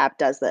course, why the app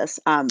does this.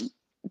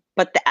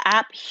 But the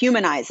app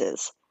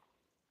humanizes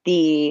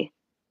the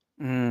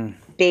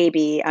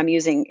baby. I'm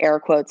using air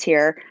quotes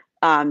here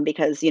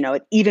because,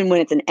 even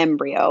when it's an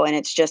embryo and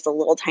it's just a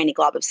little tiny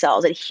glob of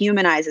cells, it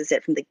humanizes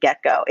it from the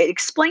get-go. It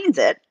explains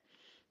it.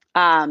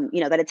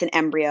 That it's an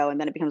embryo and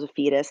then it becomes a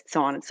fetus,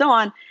 so on and so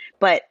on.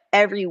 But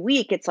every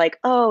week it's like,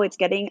 oh, it's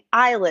getting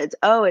eyelids.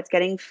 Oh, it's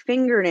getting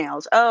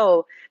fingernails.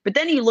 Oh, but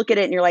then you look at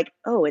it and you're like,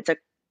 oh, it's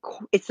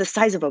the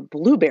size of a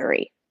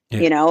blueberry,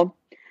 And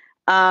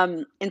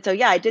so,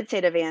 I did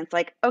say to Vance,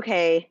 like,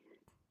 okay,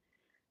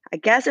 I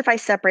guess if I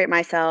separate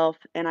myself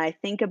and I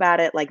think about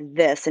it like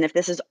this, and if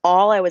this is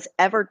all I was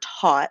ever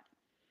taught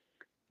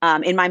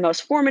in my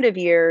most formative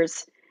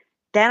years,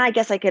 then I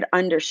guess I could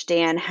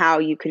understand how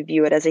you could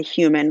view it as a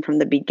human from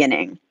the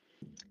beginning.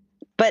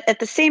 But at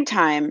the same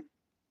time,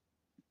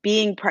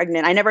 being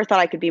pregnant, I never thought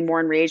I could be more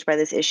enraged by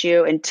this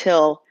issue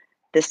until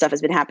this stuff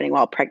has been happening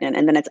while pregnant.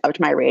 And then it's up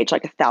to my rage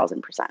like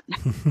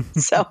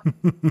 1,000%. So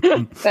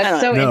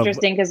that's so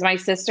interesting because my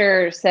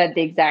sister said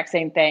the exact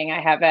same thing.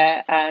 I have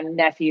a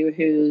nephew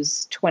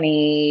who's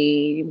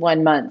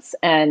 21 months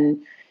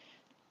and,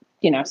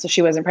 so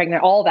she wasn't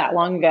pregnant all that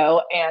long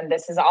ago. And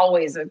this is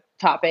always a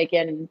topic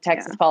in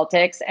Texas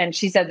politics. And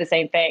she said the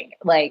same thing.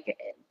 Like,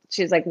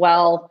 she's like,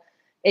 well,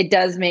 it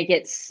does make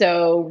it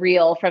so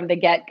real from the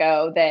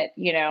get-go that,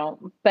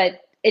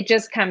 but it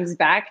just comes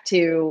back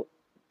to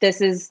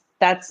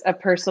that's a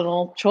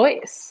personal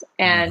choice.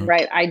 And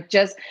right.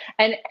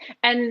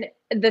 And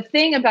the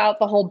thing about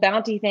the whole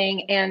bounty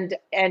thing and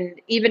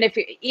even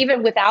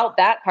without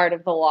that part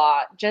of the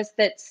law, just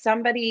that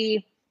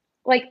somebody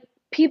like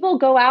people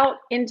go out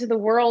into the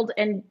world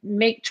and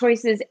make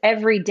choices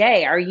every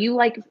day. Are you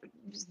like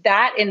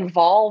that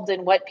involved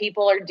in what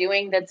people are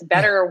doing that's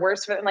better or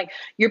worse for them? Like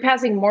you're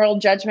passing moral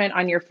judgment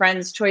on your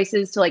friend's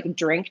choices to like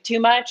drink too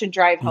much and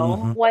drive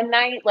home one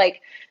night.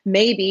 Like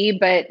maybe,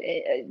 but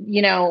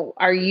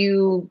are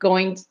you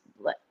going to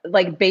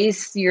like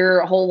base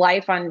your whole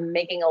life on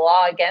making a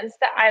law against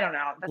that? I don't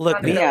know. That's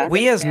Look,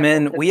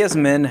 we as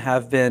men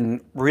have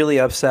been really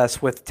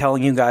obsessed with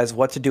telling you guys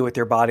what to do with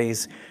your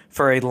bodies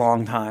for a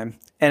long time.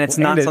 And it's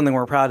not something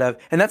we're proud of.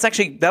 And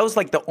that was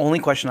like the only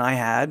question I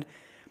had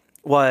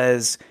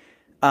was,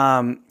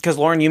 because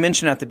Lauren, you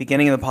mentioned at the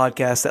beginning of the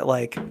podcast that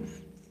like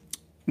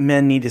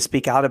men need to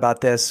speak out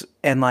about this.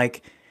 And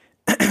like,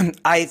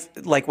 I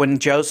like when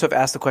Joseph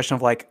asked the question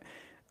of like,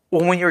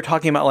 well, when you were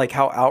talking about like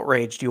how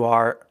outraged you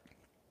are,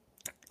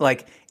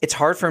 like it's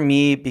hard for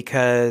me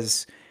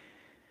because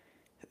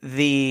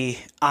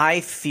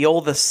I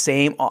feel the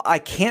same. I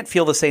can't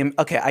feel the same.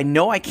 Okay. I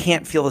know I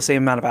can't feel the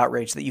same amount of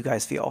outrage that you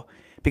guys feel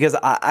because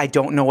I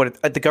don't know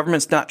what the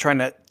government's not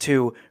trying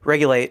to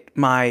regulate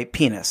my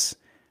penis.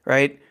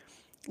 Right.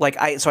 Like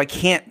so I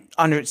can't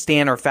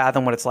understand or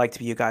fathom what it's like to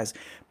be you guys,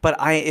 but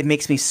it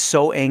makes me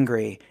so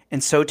angry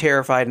and so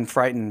terrified and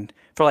frightened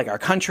for like our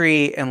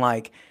country and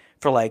like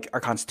for like our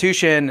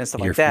Constitution and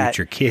stuff like that.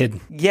 Your future kid.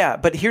 Yeah.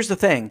 But here's the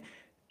thing.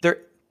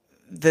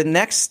 The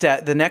next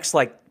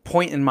like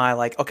point in my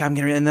like, okay, and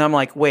then I'm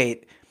like,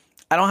 wait,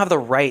 I don't have the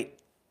right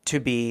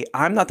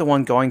I'm not the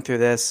one going through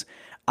this.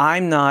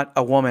 I'm not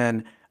a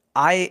woman.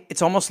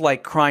 It's almost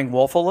like crying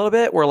wolf a little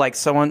bit where like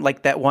someone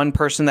like that one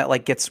person that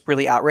like gets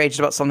really outraged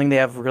about something they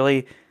have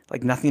really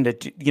like nothing to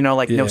do,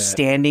 no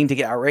standing to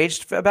get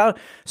outraged about.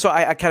 So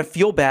I kind of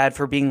feel bad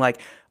for being like,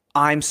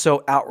 I'm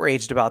so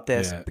outraged about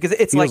this because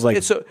it's like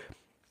it's so.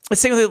 It's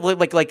same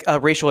with like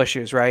racial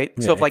issues, right?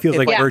 Yeah, so if like it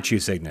feels like virtue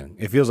signaling.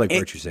 It feels like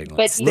virtue signaling.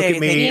 But look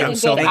at me, I'm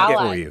so thankful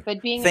for you. But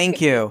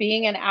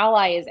being an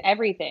ally is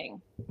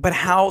everything. But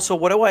how? So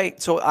what do I?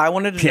 So I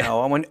wanted to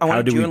know. I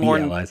wanted you and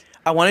Lauren.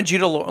 I wanted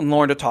you and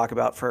Lauren to talk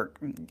about for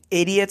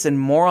idiots and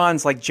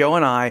morons like Joe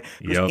and I,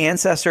 whose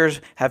ancestors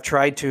have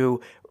tried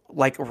to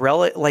like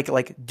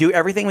do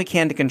everything we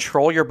can to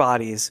control your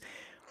bodies.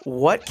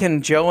 What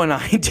can Joe and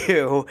I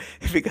do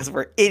because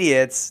we're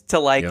idiots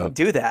to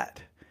do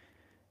that?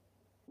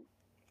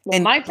 Well,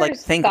 and my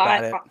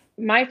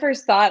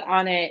first thought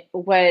on it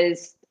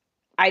was,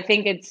 I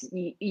think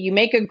you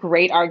make a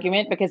great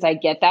argument because I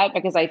get that,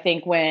 because I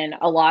think when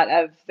a lot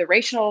of the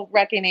racial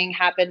reckoning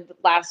happened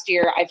last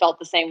year, I felt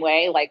the same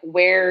way. Like,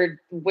 where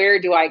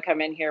do I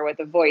come in here with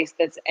a voice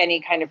that's any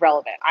kind of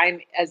relevant?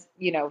 I'm, as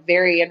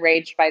very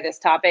enraged by this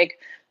topic,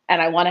 and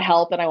I want to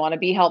help and I want to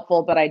be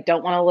helpful, but I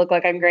don't want to look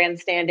like I'm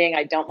grandstanding.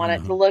 I don't want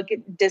it to look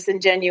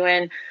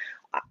disingenuous.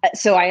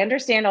 So I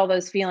understand all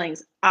those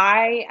feelings.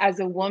 I, as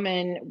a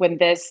woman, when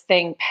this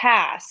thing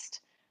passed,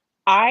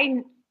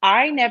 the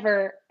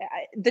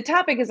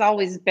topic has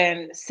always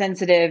been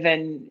sensitive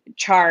and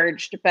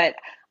charged, but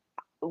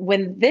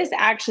when this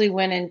actually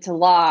went into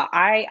law,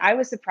 I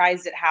was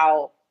surprised at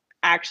how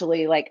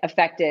actually like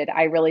affected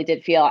I really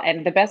did feel.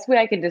 And the best way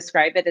I can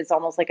describe it is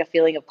almost like a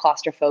feeling of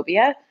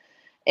claustrophobia.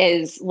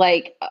 Is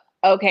like,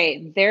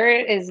 okay, there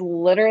is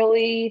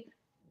literally,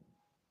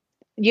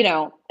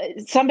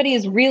 somebody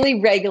is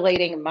really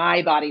regulating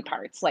my body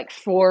parts, like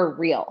for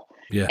real.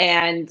 Yeah.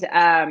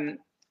 And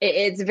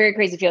it's a very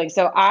crazy feeling.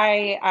 So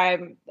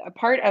I'm a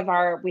part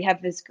of we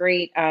have this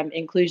great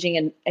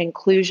inclusion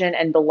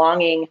and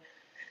belonging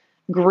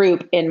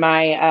group in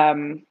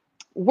my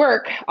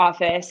work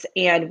office.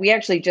 And we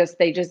actually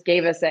they just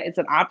gave us it's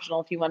an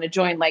optional if you want to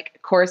join,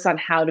 like, course on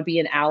how to be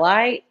an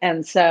ally.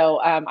 And so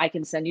I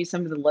can send you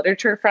some of the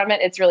literature from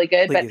it. It's really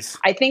good. Please.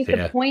 But I think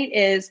the point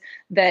is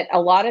that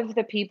a lot of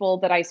the people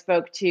that I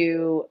spoke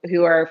to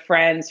who are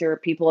friends, who are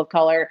people of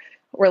color,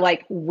 were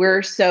like,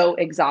 we're so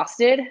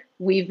exhausted.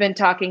 We've been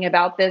talking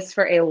about this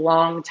for a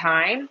long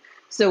time.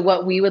 So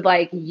what we would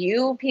like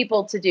you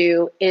people to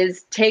do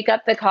is take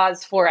up the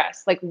cause for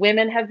us. Like,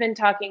 women have been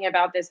talking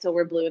about this till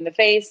we're blue in the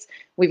face.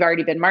 We've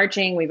already been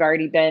marching. We've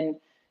already been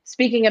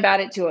speaking about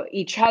it to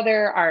each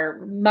other, our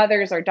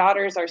mothers, our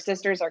daughters, our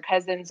sisters, our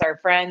cousins, our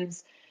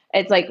friends.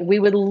 It's like, we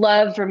would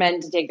love for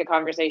men to take the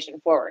conversation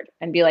forward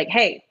and be like,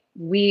 hey,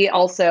 we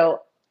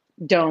also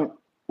don't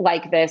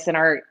like this and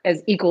are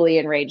as equally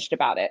enraged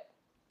about it.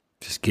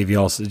 Just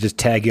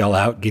tag y'all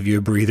out, give you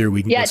a breather.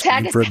 We can go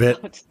scream for a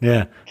bit. Out.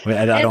 Yeah,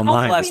 I don't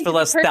mind. Last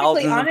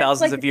thousands and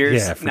thousands of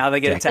years. Yeah, now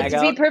they get a tag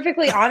out. To be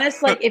perfectly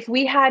honest, like if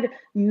we had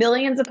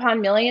millions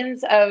upon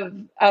millions of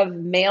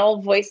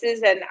male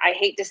voices, and I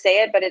hate to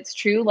say it, but it's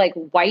true, like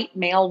white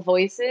male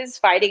voices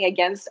fighting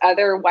against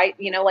other white,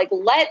 like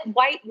let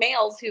white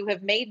males who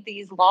have made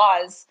these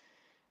laws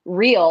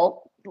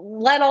real,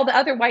 let all the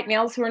other white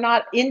males who are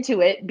not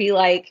into it be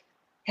like,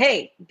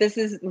 hey,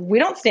 we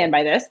don't stand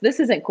by this.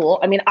 This isn't cool.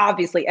 I mean,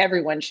 obviously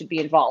everyone should be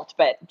involved,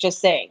 but just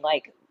saying,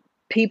 like,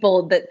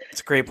 people that. It's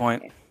a great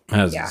point.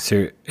 Yeah.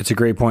 It's a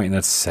great point, and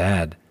that's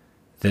sad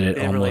that it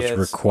almost really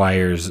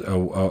requires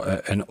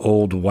an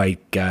old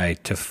white guy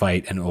to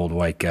fight an old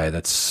white guy.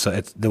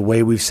 It's the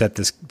way we've set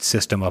this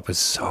system up is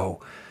so.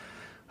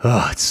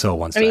 Oh, it's so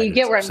one-sided. I mean, you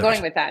get where I'm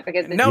going with that,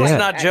 because it's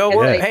not, Joe.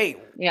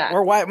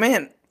 We're white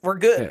men. We're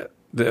good. Yeah.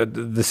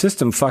 The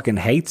system fucking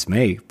hates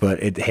me,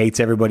 but it hates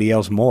everybody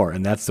else more,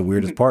 and that's the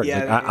weirdest part.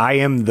 I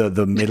am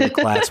the middle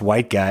class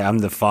white guy. I'm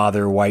the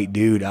father white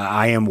dude.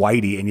 I am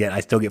whitey, and yet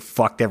I still get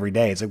fucked every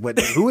day. It's like,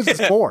 who is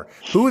this for?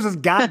 Who is this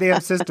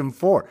goddamn system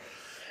for?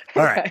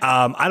 All right,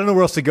 I don't know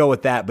where else to go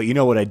with that, but you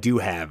know what I do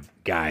have,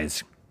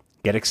 guys?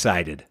 Get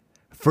excited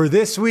for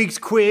this week's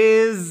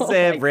quiz,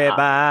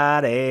 everybody.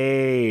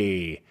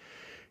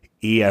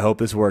 I hope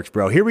this works,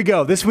 bro. Here we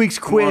go. This week's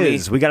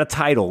quiz. We got a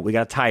title.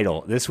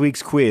 This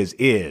week's quiz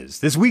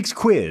is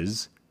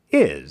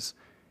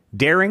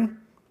daring,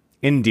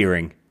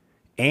 endearing,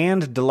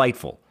 and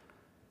delightful,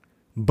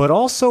 but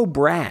also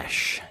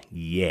brash.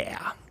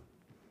 Yeah.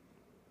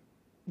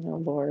 Oh,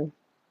 Lord.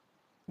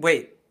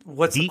 Wait,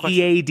 what's the question?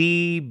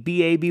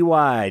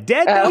 DEADBABY.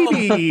 Dead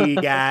baby,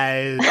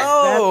 guys.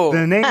 Oh.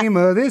 That's the name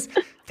of this.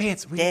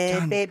 Vance, we've Dead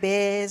done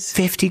babies.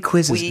 50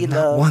 quizzes.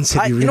 Not once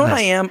have you realized. You know what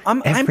I am?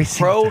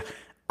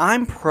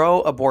 I'm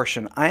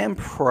pro-abortion. I am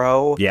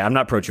pro. Yeah, I'm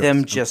not pro-choice.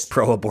 I'm just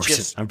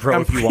pro-abortion. I'm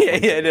pro if you want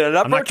one.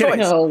 I'm not pro-choice.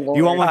 No,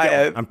 you want one?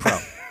 I'm pro.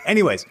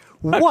 Anyways,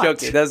 what? I'm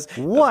joking. That's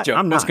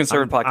I'm not.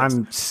 Conservative podcast.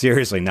 I'm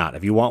seriously not.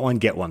 If you want one,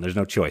 get one. There's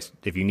no choice.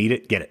 If you need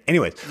it, get it.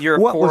 Anyways, you're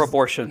for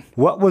abortion.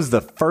 What was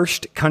the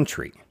first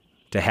country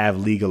to have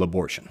legal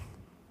abortion?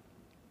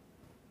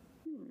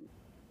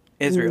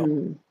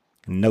 Israel.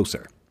 No,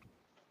 sir.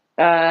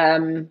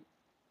 Denmark.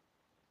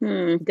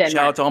 Shout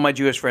out to all my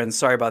Jewish friends.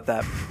 Sorry about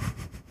that.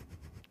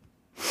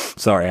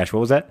 Sorry, Ash. What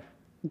was that?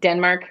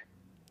 Denmark.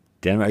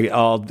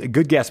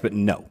 Good guess, but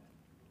no.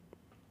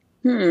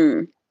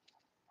 I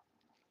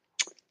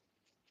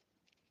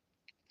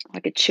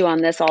could chew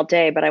on this all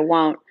day, but I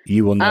won't.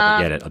 You will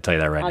never get it. I'll tell you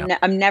that right now.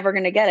 I'm never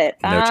going to get it.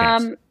 No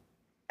chance.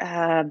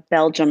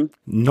 Belgium.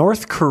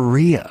 North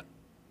Korea.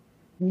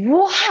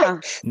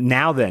 What?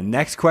 Now then,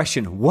 next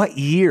question. What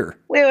year?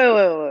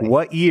 Wait.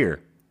 What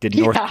year did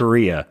North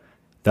Korea,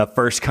 the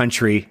first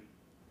country,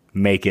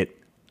 make it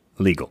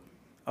legal?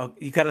 Oh,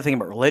 you got to think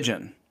about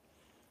religion.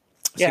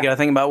 So you got to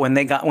think about when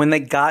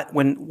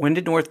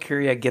did North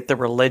Korea get the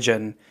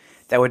religion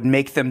that would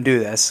make them do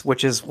this,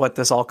 which is what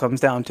this all comes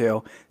down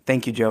to.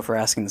 Thank you, Joe, for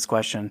asking this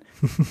question.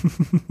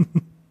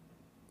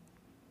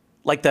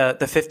 Like the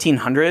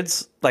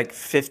 1500s, like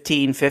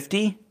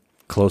 1550?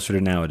 Closer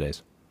to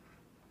nowadays.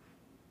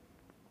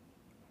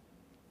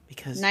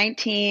 Because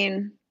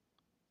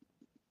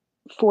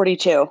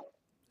 1942.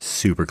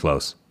 Super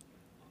close.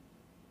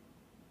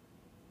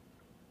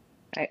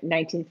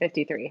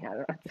 1953. I don't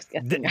know. I'm just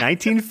guessing.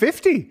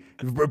 1950.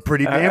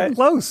 Pretty damn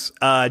close.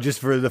 Just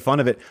for the fun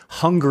of it.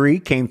 Hungary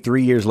came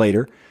 3 years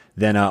later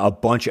than a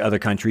bunch of other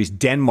countries.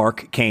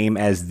 Denmark came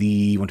as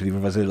the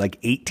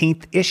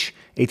 18th-ish,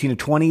 18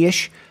 to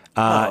 20-ish.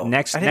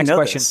 Next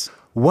question. This.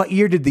 What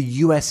year did the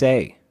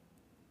USA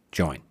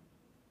join?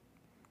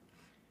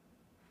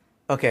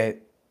 Okay.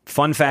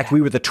 Fun fact,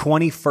 we were the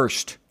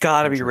 21st.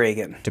 Gotta be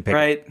Reagan, to pick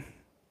right?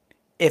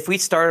 If we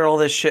started all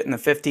this shit in the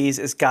 50s,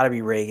 it's gotta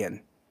be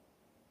Reagan.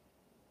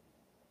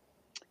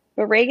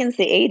 But Reagan's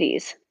the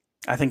 80s.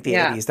 I think the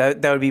 80s.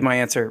 That would be my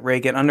answer.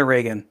 Reagan, under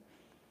Reagan.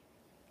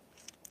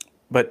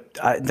 But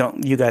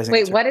you guys answer.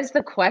 Wait, what is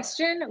the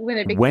question?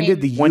 When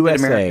did the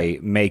USA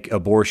make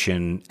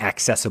abortion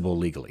accessible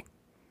legally?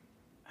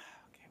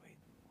 Okay, wait.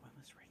 When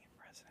was Reagan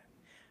president?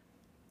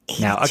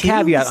 Now, a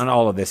caveat on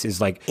all of this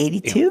is like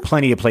 82?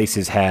 Plenty of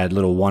places had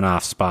little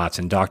one-off spots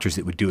and doctors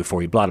that would do it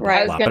for you, blah, blah,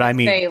 Right. blah. But I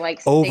mean,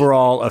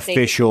 overall,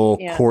 official,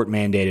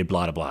 court-mandated,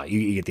 blah, blah, blah.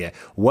 You get the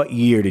What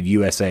year did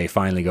USA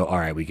finally go, all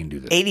right, we can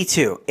do this?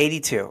 82.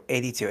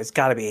 It's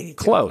got to be 82.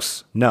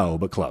 Close. No,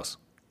 but close.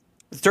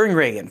 It's during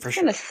Reagan, for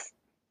sure. I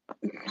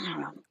don't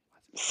know.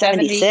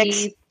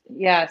 76?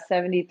 Yeah,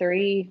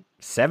 73.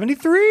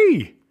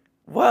 73.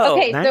 Whoa.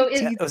 Okay, so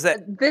is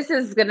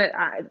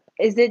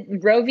it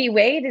Roe v.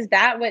 Wade? Is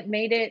that what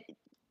made it?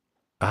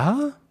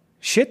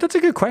 Shit, that's a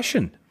good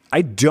question.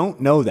 I don't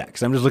know that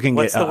because I'm just looking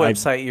What's at the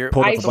website you're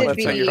pulled up I a what's bunch the of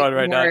should website be you're on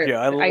right now, more- Joe?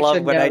 I love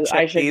should when know- I I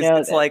check should these. know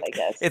It's this, like I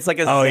guess. it's like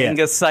a Oh, yeah.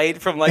 Zynga site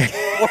from like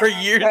 4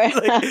 years.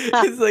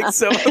 It's like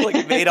someone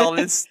like made all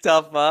this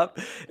stuff up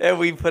and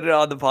we put it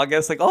on the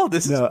podcast. Like, oh,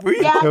 this No. is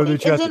real. Yeah, No, they're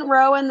just- isn't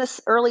Roe in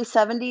the early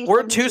 70s?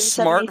 We're too 72,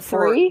 smart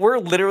for. 73? We're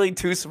literally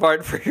too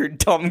smart for your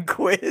dumb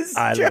quiz.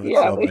 I Joe. love it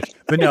Yeah, so much.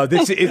 But no,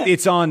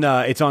 it's on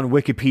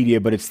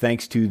Wikipedia, but it's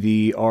thanks to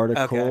the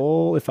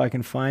article, if I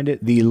can find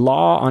it, the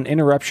Law on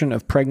Interruption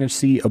of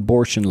Pregnancy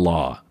Abortion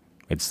Law.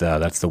 It's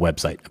that's the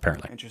website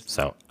apparently. Interesting.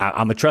 So I'm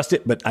gonna trust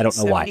it, but I don't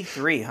know why.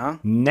 73, huh?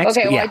 Next,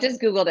 Okay, well, yeah, I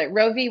just Googled it.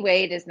 Roe v.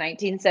 Wade is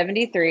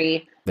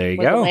 1973. there you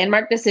Was a go.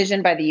 landmark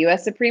decision by the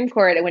U.S. Supreme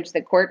Court in which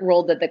the court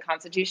ruled that the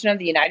Constitution of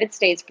the United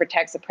States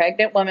protects a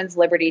pregnant woman's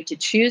liberty to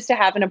choose to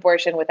have an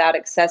abortion without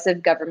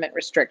excessive government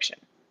restriction.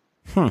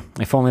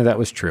 If only that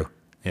was true.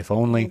 If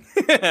only,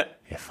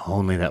 if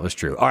only that was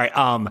true. All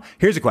right.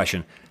 Here's a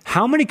question: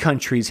 how many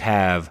countries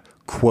have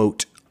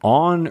quote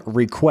on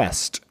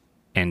request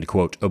end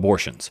quote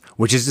abortions?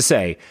 Which is to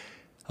say,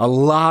 a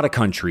lot of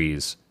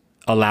countries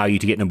allow you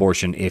to get an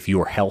abortion if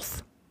your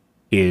health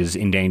is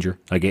in danger.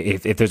 Like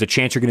if there's a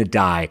chance you're going to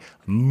die,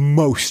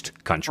 most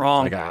countries.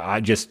 Wrong. Like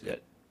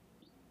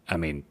I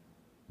mean,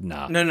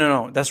 nah.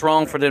 No. That's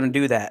wrong for them to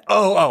do that.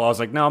 Oh, I was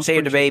like, no, I'm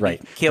Save the pretty sure- baby.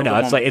 Right. Kill But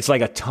no, the it's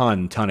woman. like a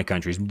ton of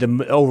countries. The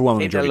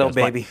overwhelming Save that majority little does.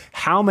 But baby.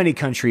 how many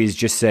countries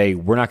just say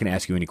we're not going to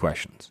ask you any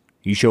questions?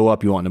 You show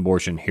up, you want an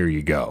abortion, here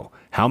you go.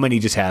 How many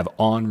just have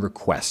on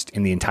request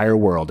in the entire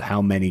world?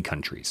 How many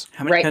countries?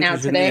 How many Right now,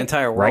 countries in the today?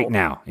 entire world? Right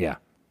now, yeah.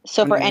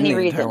 So for In any the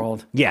entire reason.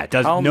 world. Yeah, it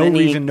does How no many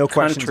reason, no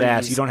questions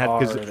asked. You don't have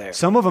countries are because there?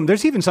 some of them.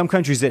 There's even some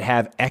countries that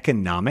have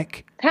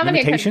economic How many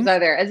limitations. countries are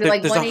there? Is it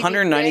like There's 186?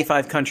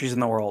 195 countries in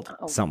the world.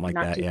 Oh, Something like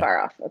not that, too yeah.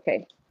 far off.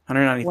 Okay.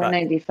 195.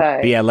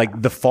 195. But yeah,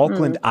 like the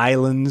Falkland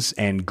Islands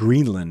and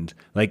Greenland.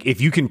 Like,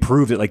 if you can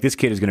prove that, like, this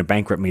kid is going to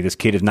bankrupt me, this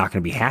kid is not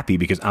going to be happy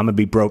because I'm going to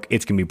be broke,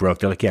 it's going to be broke.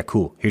 They're like, yeah,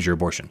 cool, here's your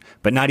abortion.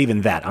 But not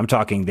even that. I'm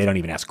talking, they don't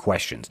even ask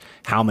questions.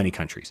 How many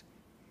countries?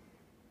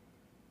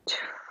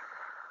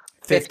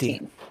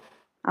 50.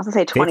 I was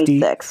going to say 50,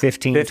 26.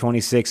 15,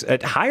 26.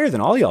 Higher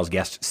than all y'all's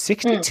guessed,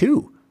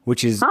 62,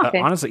 which is Okay.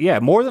 honestly, yeah,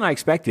 more than I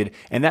expected.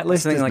 And that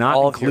list Something does like not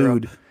all of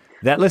include. Europe.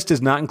 That list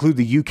does not include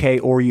the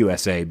UK or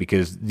USA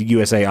because the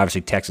USA,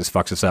 obviously, Texas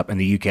fucks us up, and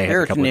the UK has a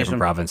Heritage couple of nation.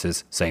 different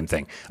provinces. Same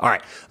thing. All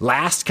right,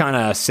 last kind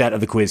of set of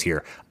the quiz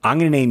here. I'm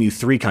going to name you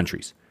 3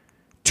 countries,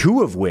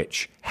 2 of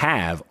which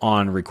have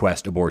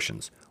on-request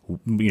abortions.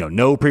 You know,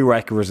 no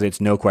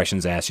prerequisites, no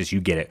questions asked, just you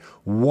get it.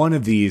 One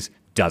of these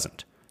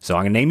doesn't. So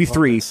I'm going to name you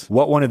 3.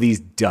 What one of these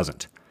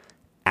doesn't?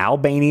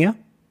 Albania,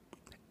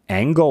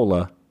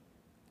 Angola,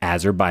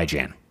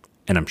 Azerbaijan.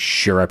 And I'm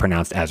sure I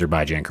pronounced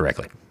Azerbaijan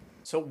correctly.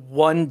 So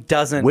one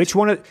doesn't. Which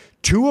one of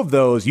 2 of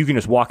those you can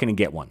just walk in and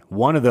get one?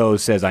 One of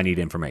those says I need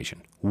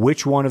information.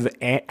 Which one of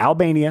the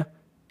Albania,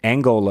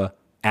 Angola,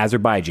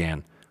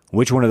 Azerbaijan?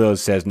 Which one of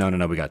those says no,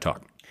 we got to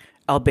talk?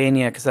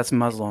 Albania, because that's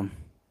Muslim.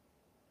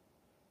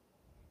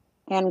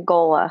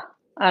 Angola.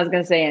 I was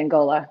going to say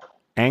Angola.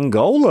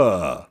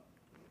 Angola.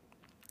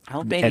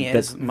 Albania And is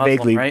that's Muslim,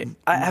 vaguely- right?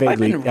 Have I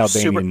vaguely been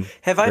super Albanian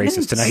have I been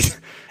racist tonight.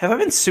 Have I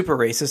been super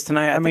racist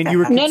tonight? I mean, think you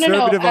were have. No.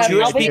 conservative on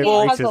Jewish Jewish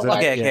people- has a racism. large,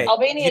 Okay, okay.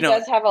 Albania You know-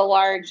 does have a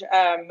large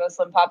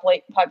Muslim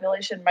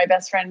population. My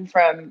best friend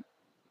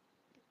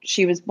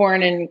she was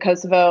born in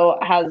Kosovo,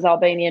 has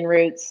Albanian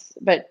roots,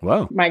 but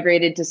Whoa.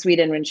 migrated to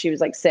Sweden when she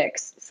was like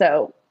 6.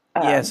 So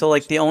Yeah, so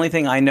like the only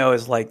thing I know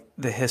is like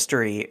the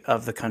history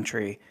of the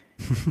country.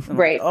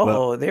 right.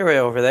 Oh, they were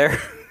over there.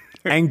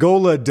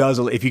 Angola does,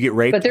 if you get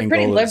raped, But they're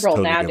pretty Angola is liberal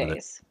totally good with it.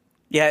 nowadays.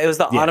 Yeah, it was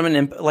the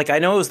Ottoman like I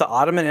know it was the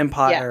Ottoman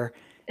Empire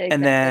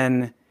and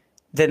then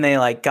they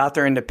like got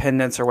their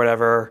independence or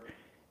whatever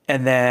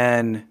and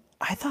then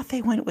I thought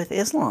they went with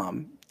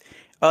Islam.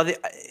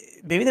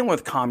 Maybe they went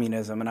with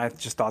communism and I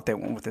just thought they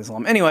went with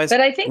Islam. Anyways,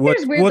 But I think What-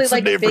 there's weirdly what's the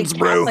like a big difference,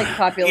 bro? Catholic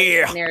population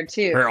Yeah. there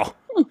too. Girl.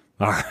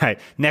 All right.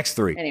 Next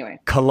 3. Anyway.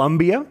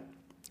 Colombia,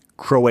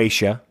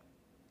 Croatia,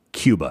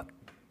 Cuba.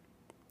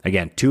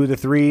 Again, 2 of the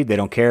 3, they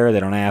don't care. They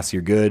don't ask.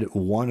 You're good.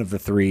 One of the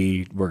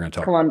 3, we're going to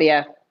talk.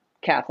 Colombia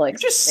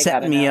Catholics. just they set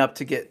gotta me know. up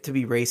to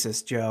be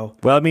racist, Joe.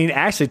 Well, I mean,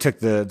 Ashley took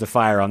the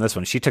fire on this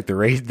one. She took the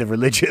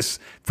religious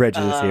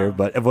prejudice here.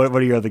 But what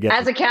are your other guesses?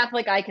 As a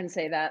Catholic, I can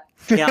say that.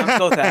 Yeah, I'm gonna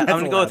go with that. I'm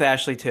gonna go with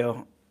Ashley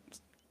too.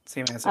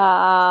 Same answer.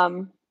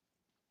 I'm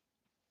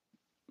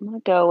gonna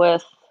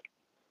go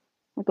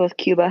with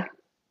Cuba.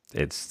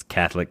 It's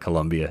Catholic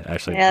Colombia,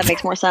 actually. Yeah, that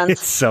makes more sense.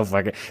 It's so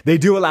fucking. They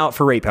do allow it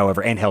for rape,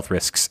 however, and health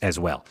risks as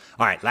well.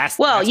 All right, last.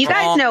 Well, last you one.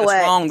 guys know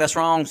what? That's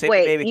wrong. Save the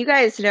Wait, baby. you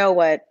guys know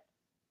what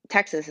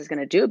Texas is going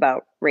to do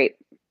about rape,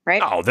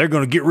 right? Oh, they're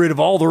going to get rid of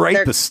all the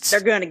they're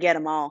rapists. going to get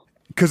them all.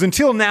 Because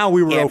until now,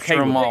 we were Yeah, okay. for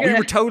With, them all. we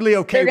were totally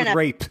okay they're with gonna-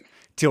 rape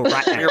till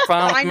right now. You're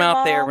fine Find from out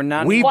them there. all. We're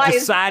not. We've Why is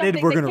decided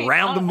something we're that going to came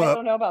round out? them I up.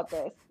 don't know about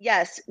this.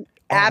 Yes, Oh,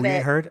 we Abbott.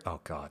 ain't heard? Oh,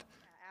 God.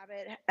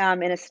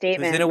 Abbott, in a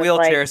statement, He's in a was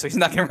wheelchair, like- so he's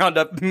not gonna round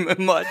up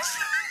much.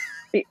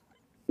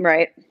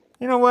 right?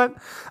 You know what?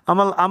 I'm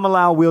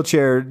allow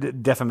wheelchair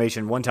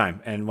defamation one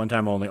time and one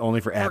time only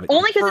for Abbott.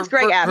 Only because it's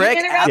Greg Abbott. Greg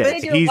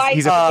Interrupted your wife,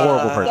 he's a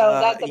horrible person. So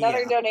that's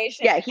another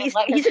donation. Yeah, And he's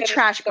let her a finish the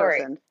trash story.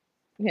 person.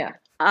 Yeah.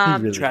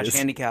 He really Trash is.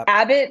 handicap.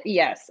 Abbott,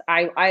 yes.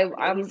 I'm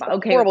He's a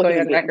okay with horrible going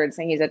human on being. record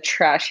saying he's a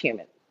trash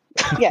human.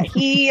 Yeah,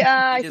 he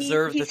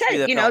deserves he the tree said,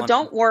 that you fell know, on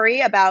don't him.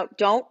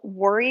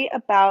 worry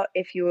about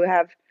if you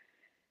have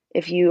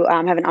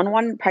an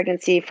unwanted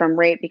pregnancy from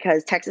rape,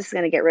 because Texas is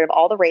going to get rid of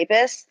all the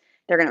rapists.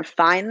 They're going to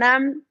find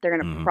them. They're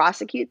going to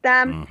prosecute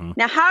them. Mhm.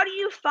 Now, how do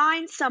you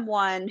find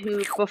someone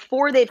who,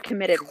 before they've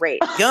committed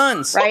rape,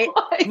 Guns. right?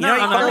 You know, you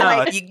No, call no,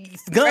 them, no.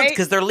 guns Right?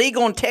 because they're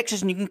legal in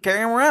Texas and you can carry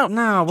them around.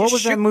 No, what Just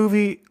was that shoot-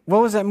 movie?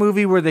 What was that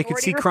movie where they could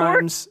Minority see Report?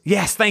 crimes?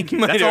 Yes, thank you.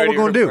 That's all Minority we're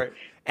going to do. Report.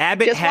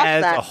 Abbott Just watch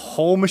has that. a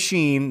whole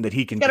machine that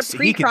he can got a he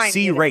can pre-crime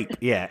see unit. rape.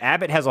 Yeah,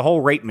 Abbott has a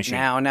whole rape machine.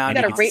 Now, and got he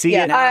a can rape- see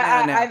yeah. it. No,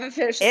 no. I've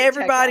officially.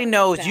 Everybody checked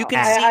knows out you now.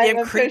 can see them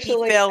I've creepy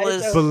officially-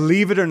 fellas.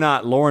 Believe it or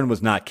not, Lauren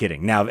was not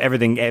kidding. Now,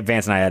 everything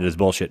Vance and I added is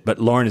bullshit, but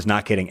Lauren is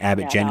not kidding.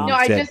 Abbott Yeah, genuinely No,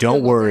 I said, just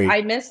 "Don't Googled it. worry."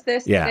 I missed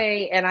this Yeah.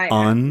 today, and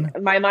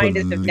my mind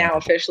is now Unbelievable.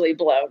 officially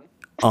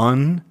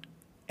blown.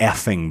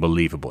 Effing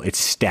believable. It's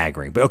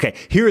staggering. But okay,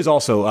 here is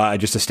also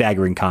just a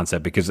staggering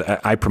concept because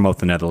I promote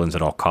the Netherlands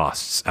at all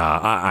costs.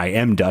 I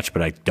am Dutch,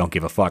 but I don't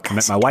give a fuck. I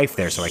met my wife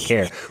there, so I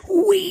care.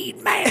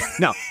 Weed man.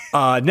 No,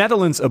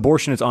 Netherlands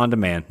abortion is on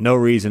demand. No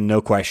reason,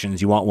 no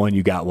questions. You want one,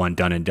 you got one.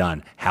 Done and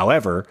done.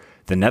 However,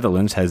 the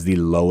Netherlands has the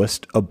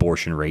lowest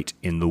abortion rate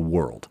in the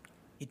world.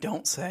 You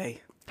don't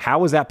say.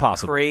 How is that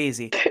possible?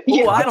 Crazy.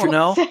 Oh, I don't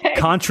know.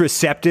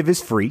 Contraceptive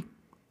is free.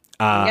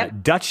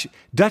 Yep.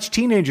 Dutch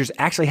teenagers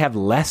actually have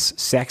less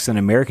sex than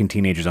American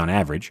teenagers on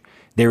average.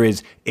 There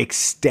is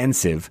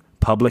extensive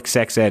public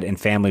sex ed and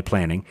family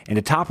planning. And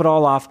to top it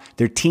all off,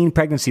 their teen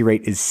pregnancy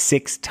rate is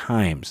 6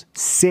 times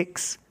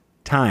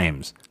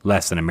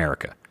less than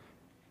America.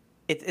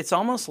 It's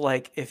almost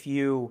like if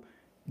you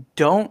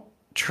don't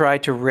try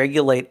to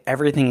regulate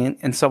everything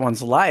in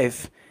someone's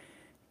life,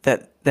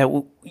 that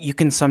you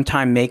can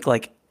sometime make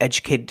like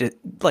educated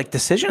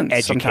decisions.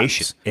 Education.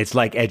 sometimes. It's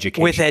like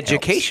education. With helps.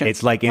 education.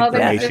 It's like Well,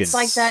 but information. it's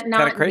like that kinda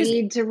not crazy.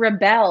 need to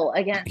rebel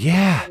against.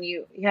 Yeah. when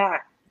you, yeah.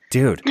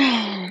 Dude.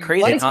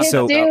 Crazy. What do kids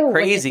concept. do?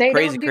 Crazy, when they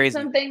crazy, don't do crazy.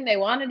 something, they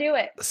want to do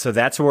it. So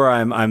that's where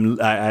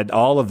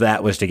all of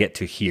that was to get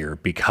to here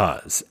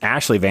because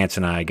Ashley Vance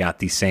and I got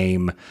the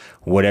same,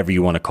 whatever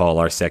you want to call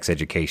our sex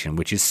education,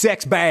 which is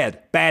sex bad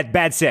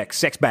sex,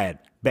 sex bad.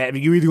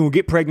 You're either going to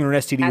get pregnant or an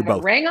STD or Have a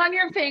both. ring on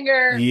your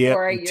finger, Yep,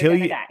 or you're until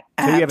gonna you die.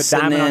 until you have a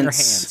diamond on your hand,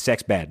 Abstinence.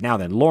 sex bad. Now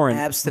then, Lauren,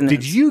 Abstinence.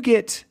 did you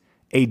get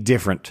a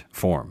different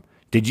form?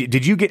 Did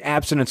you get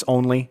abstinence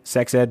only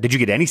sex ed? Did you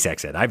get any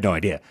sex ed? I have no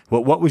idea.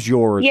 What was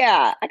yours?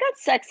 Yeah, I got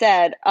sex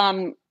ed.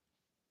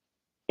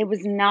 It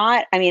was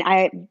not. I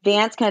mean,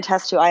 Vance can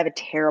attest to. I have a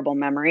terrible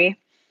memory.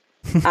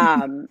 We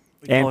call And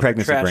it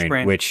pregnancy trash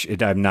brain, which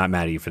I'm not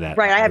mad at you for that.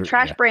 Right, I have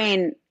trash Yeah.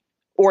 brain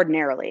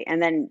ordinarily,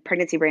 and then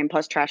pregnancy brain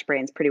plus trash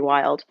brain is pretty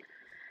wild.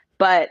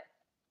 But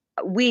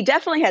we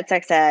definitely had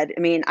sex ed. I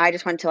mean, I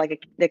just went to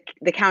like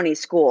the county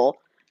school.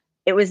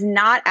 It was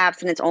not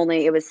abstinence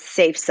only. It was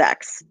safe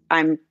sex.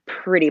 I'm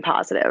pretty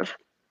positive.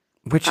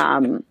 Which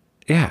yeah,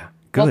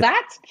 good. Well,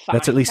 that's fine.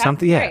 That's at least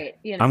something. Yeah, great,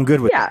 you know. I'm good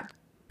with Yeah. that.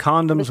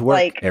 Condoms work,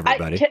 like-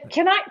 everybody.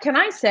 Can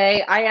I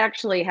say I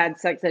actually had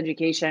sex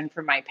education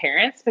from my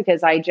parents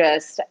because I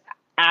just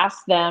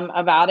asked them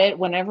about it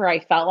whenever I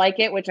felt like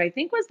it, which I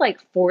think was like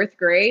 4th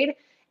grade.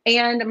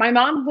 And my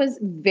mom was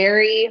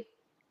very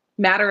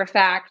matter of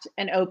fact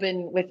and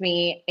open with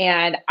me.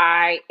 And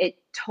it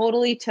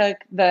totally took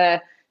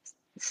the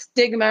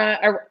stigma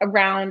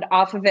around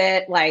off of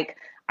it. Like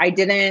I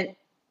didn't,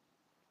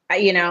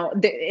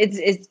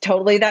 it's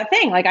totally that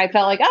thing. Like I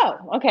felt like,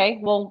 oh, okay,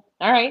 well,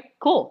 all right,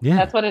 cool. Yeah.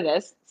 That's what it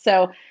is.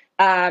 So,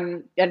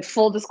 and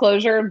full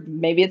disclosure,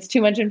 maybe it's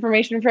too much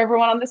information for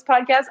everyone on this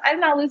podcast. I did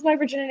not lose my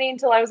virginity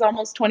until I was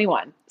almost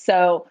 21.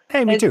 So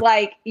Hey, me it's too.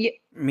 like,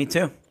 Me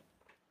too.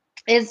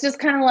 it's just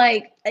kind of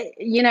like,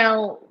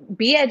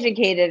 be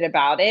educated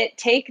about it.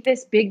 Take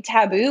this big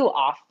taboo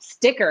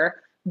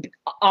sticker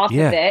off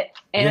Yeah. of it.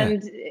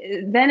 And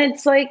then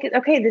it's like,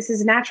 okay, this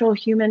is natural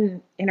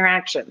human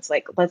interactions.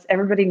 Like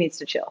everybody needs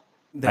to chill.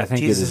 That think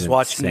it Jesus is is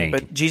watching you, insane.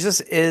 but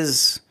Jesus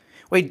is.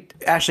 Wait,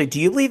 Ashley, do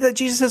you believe that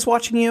Jesus is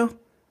watching you,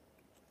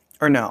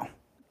 or no?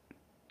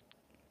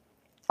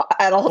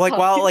 At all Like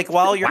times.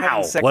 while you're Wow,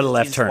 having sex, what a is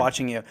left Jesus turn.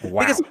 watching you. Wow.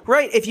 Because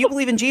if you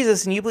believe in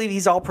Jesus and you believe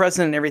He's all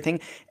present and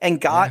everything,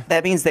 and God,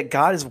 that means that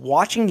God is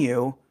watching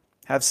you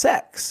have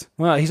sex.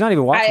 Well, he's not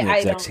even watching I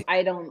it. Sex.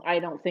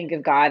 don't think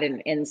of God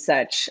in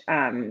such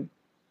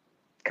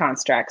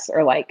constructs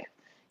or like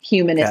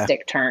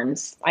humanistic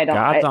terms. I don't.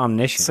 God's It's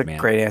omniscient, a man.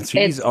 great answer.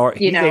 He's It's,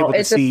 you know, able to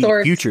it's a see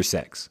source- future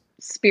sex.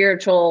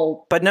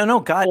 spiritual. But no,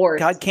 God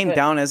Force, came but-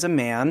 down as a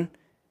man,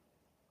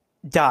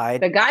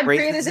 died, But God raised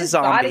created as a his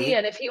zombie, body,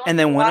 and if he wants and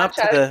then to went up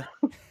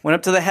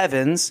watch to the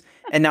heavens,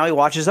 and now He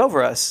watches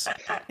over us,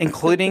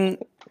 including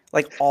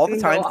like all the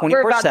time,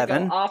 We're about to go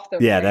 24/7. off the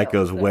Yeah, that rails,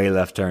 goes so- way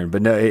left turn.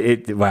 But no,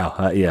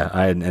 yeah,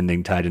 I had an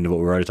ending tied into what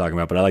we were already talking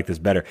about, but I like this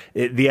better.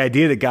 The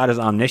idea that God is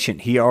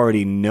omniscient, he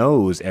already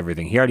knows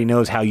everything. He already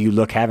knows how you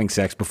look having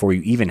sex before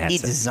you even had He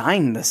sex.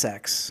 designed the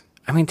sex.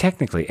 I mean,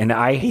 technically, and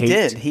He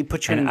did. He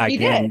put you and in.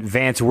 again, did.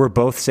 Vance, we're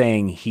both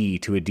saying he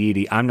to a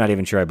deity. I'm not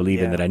even sure I believe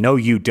in Yeah. that. I know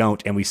you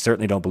don't, and we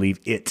certainly don't believe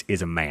it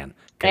is a man.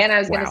 'Cause, And I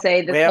was going wow. to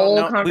say this Well, whole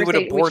no, we would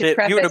conversation. abort should it.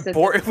 We would preface that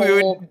abort. this We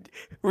whole- would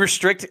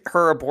restrict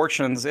her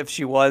abortions if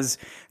she was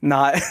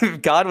not.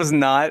 If God was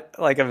not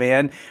like a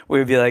man, we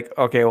would be like,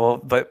 okay, well,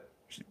 but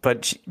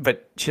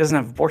she doesn't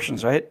have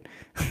abortions, right?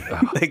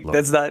 Like Lord.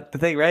 that's not the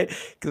thing, right?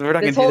 Because we're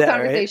not going This to do whole that, right?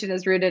 conversation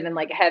is rooted in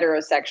like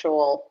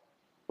heterosexual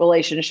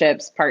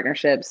relationships,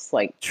 partnerships.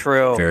 Like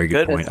True. Very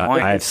good point.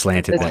 I have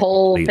slanted this that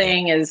whole completely.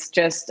 thing is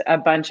just a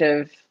bunch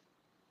of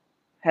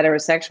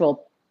heterosexual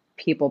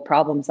people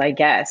problems, I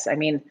guess. I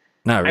mean,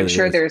 No, it really I'm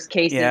sure is. there's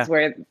cases Yeah.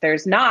 where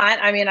there's not.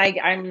 I mean,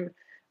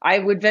 I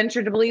would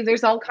venture to believe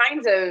there's all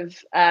kinds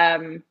of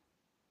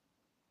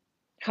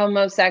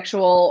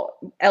homosexual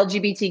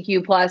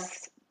LGBTQ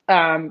plus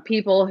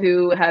people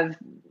who have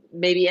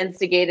maybe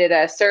instigated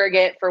a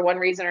surrogate for one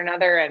reason or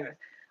another, and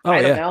Oh,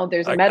 I don't yeah. know.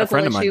 There's A a medical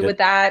friend of mine issue did. with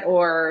that,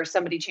 or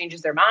somebody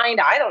changes their mind.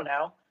 I don't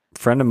know.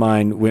 Friend of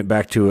mine went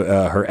back to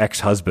her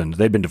ex-husband.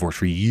 They'd been divorced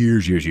for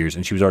years,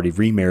 and she was already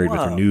remarried with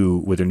her Whoa.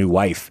 new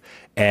wife.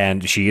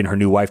 And she and her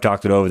new wife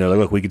talked it over. They're like,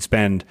 "Look, we could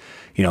spend,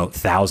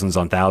 thousands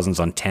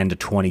on 10 to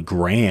 20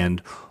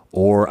 grand,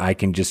 or I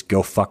can just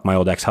go fuck my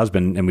old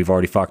ex-husband, and we've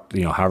already fucked,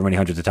 however many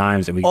hundreds of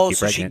times, and we can Oh, get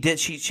so pregnant."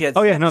 she did. She had.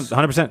 Oh yeah, no,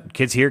 100%.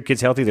 Kids here,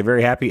 kids healthy. They're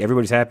very happy.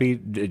 Everybody's happy.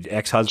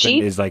 Ex-husband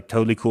She- is like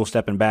totally cool,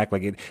 stepping back.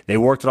 Like they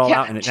worked it all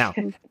out,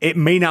 and it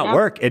may not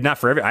work. It not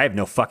for every. I have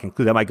no fucking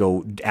clue. That might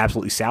go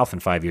absolutely south in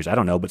 5 years. I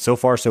don't know, but so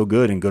far so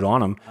good, and good on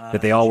them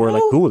that they all were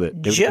like cool with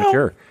it. They were Joe-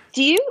 mature.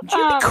 Do you? Would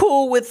you be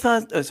cool with?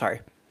 Oh,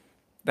 sorry.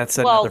 That's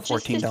Well, another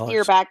just to $14.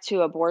 steer back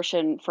to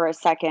abortion for a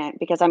second,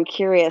 because I'm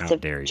curious How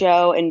if dare you.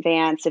 Joe and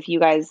Vance, if you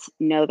guys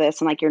know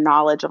this and like your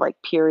knowledge of like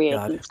periods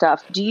God. and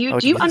stuff, do you Oh,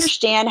 do you geez.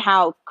 understand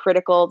how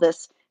critical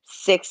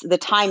the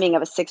timing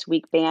of a 6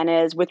 week ban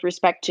is with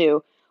respect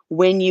to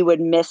when you would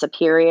miss a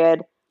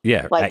period?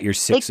 Yeah, Like at your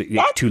 6, like, it's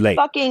that's too late.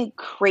 fucking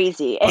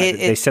crazy. And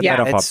They set that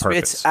up on it's,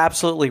 purpose. It's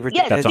absolutely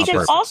ridiculous. yes, That's on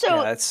because purpose.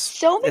 also Yeah,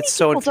 so many it's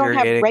so people don't have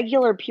infuriating.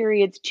 regular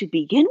periods to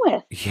begin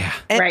with. Yeah.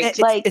 And Right. it's,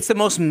 Like- it's the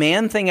most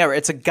man thing ever.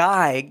 It's a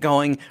guy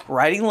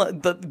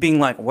being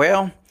like,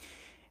 well,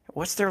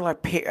 what's their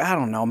like? I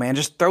don't know, man.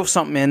 Just throw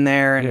something in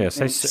there. And, Yeah,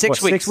 say and si-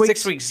 6 what, weeks. 6 weeks?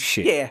 6 weeks.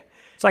 Shit. Yeah.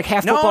 It's like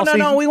half No, football no, season.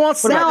 no. We want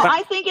What about- No,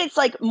 I think it's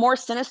like more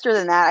sinister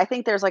than that. I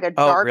think there's like a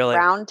Oh, dark really?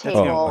 round That's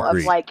table good. of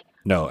Agreed. like,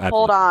 No, absolutely.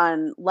 hold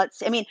on,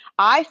 I mean,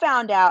 I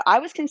found out, I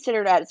was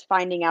considered as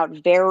finding out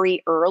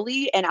very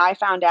early, and I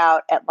found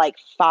out at like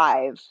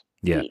 5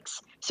 Yeah.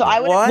 weeks. So I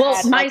would What? have Well,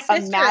 had my like a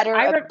sister- matter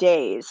I of re-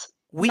 days.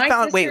 When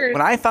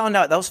I found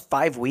out that was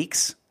 5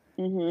 weeks.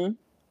 Hmm.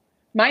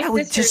 My Yeah,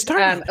 we just sister's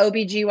started.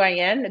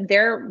 OBGYN,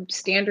 their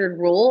standard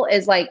rule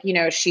is like,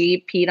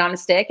 she peed on a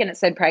stick and it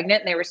said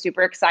pregnant, and they were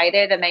super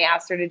excited, and they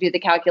asked her to do the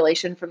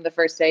calculation from the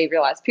first day of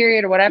your last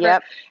period or whatever.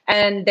 Yep.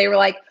 And they were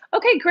like,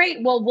 okay,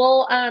 great. Well,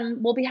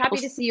 we'll be happy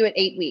to see you at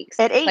 8 weeks.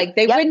 At 8, Like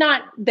they yep.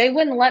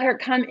 wouldn't let her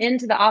come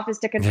into the office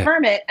to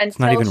confirm it not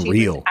until even she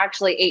real. was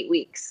actually 8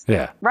 weeks.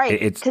 Yeah. Right.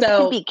 It's Because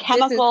it can be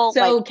chemical,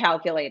 This is so like,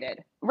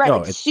 calculated. right, No,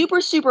 like it's-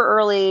 super, super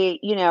early,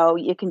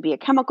 it can be a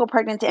chemical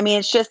pregnancy. I mean,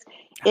 it's just,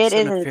 it so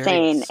is insane.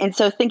 nefarious. And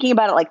so thinking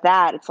about it like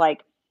that, it's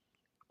like,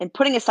 and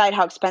putting aside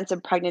how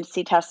expensive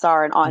pregnancy tests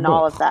are and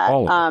all of that.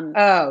 all of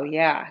Oh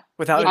yeah.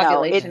 Without You know,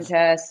 Ovulation it's-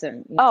 tests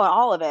and Oh,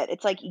 all of it.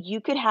 It's like you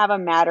could have a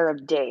matter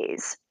of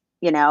days,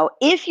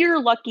 if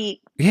you're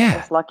lucky. yeah.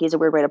 If lucky is a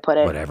weird way to put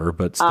it. Whatever,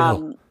 but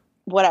still.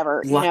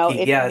 Whatever. Lucky,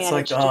 If yeah, you it's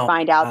manage like, to oh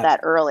find my out God. that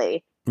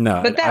early.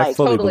 No, But I that's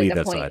fully totally believe the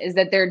that point, side. is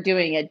that they're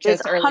doing it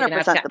just It's early 100%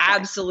 enough the to point.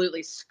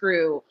 absolutely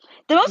screw.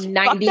 The most fucked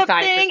up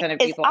 95% thing of is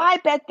people. I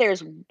bet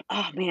there's,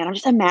 oh man, I'm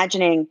just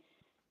imagining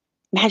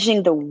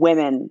the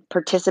women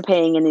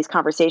participating in these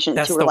conversations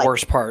That's who the are like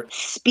worst part.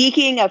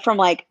 speaking of from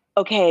like,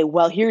 okay,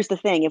 well, here's the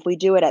thing. If we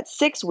do it at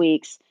 6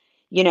 weeks,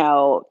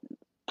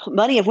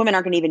 plenty of women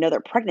aren't going to even know they're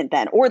pregnant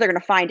then, or they're going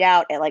to find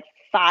out at like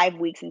 5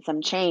 weeks and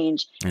some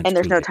change, It's and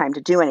there's too no late. time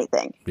to do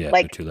anything. Yeah, they're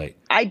like, too late.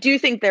 I do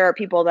think there are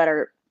people that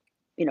are,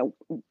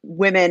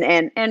 women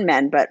and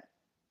men, but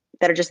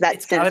that are just that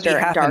It's got to be sinister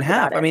and half dark and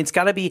half. about it. I mean, it's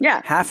got to be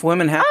Yeah. half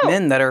women, half Oh,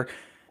 men that are.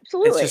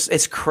 absolutely.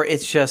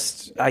 It's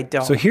just I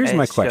don't. So here's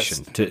my it's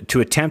question just- to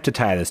attempt to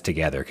tie this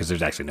together, because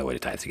there's actually no way to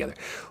tie this together.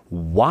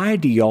 Why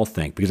do y'all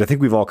think? Because I think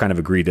we've all kind of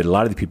agreed that a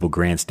lot of the people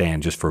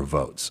grandstand just for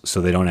votes,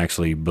 so they don't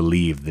actually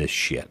believe this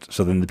shit.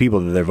 So then the people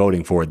that they're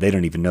voting for, they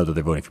don't even know that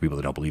they're voting for people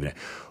that don't believe in it.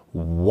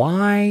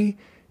 Why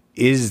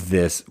is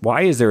this?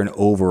 Why is there an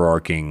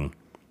overarching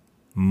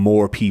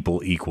more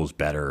people equals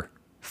better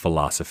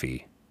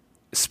philosophy,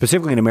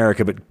 specifically in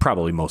America, but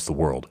probably most of the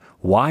world?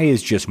 Why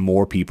is just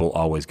more people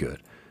always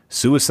good?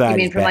 Suicide. You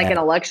mean is from like bad. an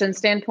election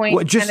standpoint?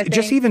 Well, just kind of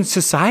just thing? even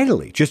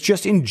societally,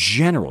 just in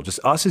general, just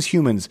us as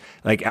humans.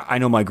 Like I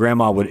know my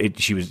grandma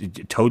she was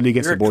totally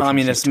against You're a abortion.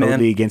 communist, She's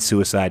totally man. against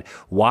suicide.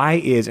 Why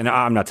is, and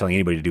I'm not telling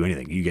anybody to do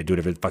anything. You get do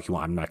whatever the fuck you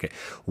want. I'm not gonna.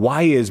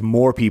 Why is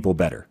more people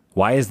better?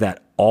 Why is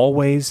that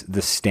always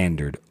the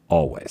standard?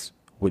 Always.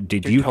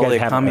 Did You're you totally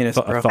guys have communist,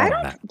 a bro. thought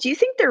on that? Do you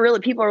think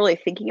people are really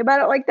thinking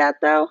about it like that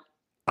though?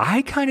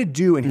 I kind of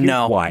do, and here's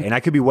No. why. And I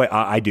could be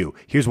I do.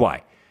 Here's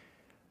why.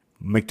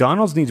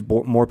 McDonald's needs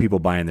more people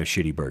buying their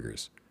shitty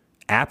burgers.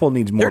 Apple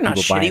needs more They're not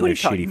people shitty. buying What are their you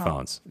talking shitty about?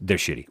 phones. They're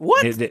shitty.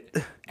 What?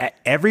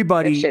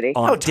 Everybody They're shitty.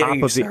 on How dare top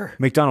you, of it. sir.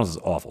 McDonald's is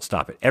awful.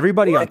 Stop it.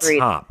 Everybody on Agreed.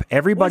 top. When's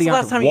Everybody the on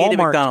last time you ate at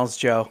Walmart. McDonald's,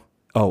 Joe?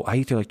 Oh, I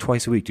eat there like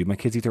twice a week, dude. My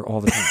kids eat there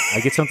all the time. I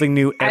get something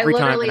new I every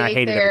time, literally and I ate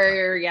hate it every time.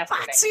 there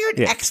yesterday. So you're an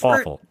Yeah, it's expert.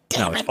 awful.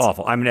 No, it's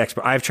awful. I'm an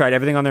expert. I've tried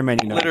everything on their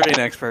menu. No, Literally an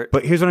expert.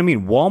 But here's what I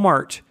mean.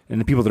 Walmart and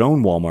the people that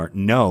own Walmart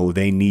know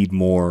they need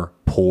more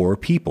poor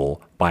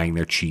people buying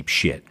their cheap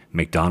shit.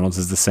 McDonald's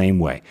is the same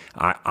way.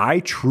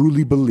 I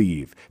truly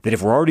believe that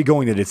if we're already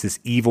going that it's this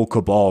evil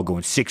cabal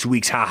going 6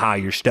 weeks, haha,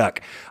 you're stuck.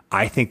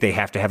 I think they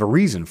have to have a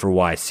reason for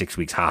why 6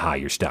 weeks, haha,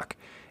 you're stuck.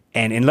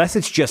 And unless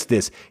it's just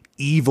this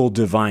evil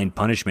divine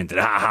punishment that,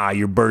 haha,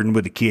 you're burdened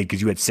with a kid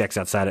because you had sex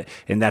outside it,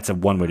 and that's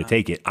one way to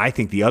take it. I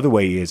think the other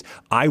way is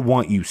I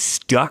want you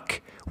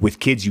stuck with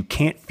kids you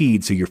can't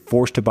feed, so you're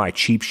forced to buy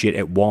cheap shit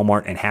at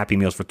Walmart and Happy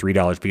Meals for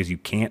 $3 because you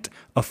can't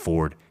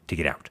afford to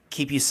get out.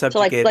 Keep you So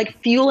subjugated.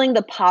 like fueling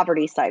the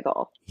poverty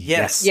cycle.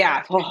 yes.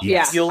 Yeah,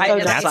 Yes. Fuel So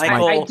the that's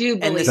cycle, I do and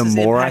believe this The is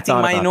more I impacting thought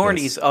about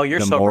minorities. this, Oh, you're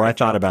the so more right, I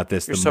thought Joe. about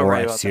this, You're the so more right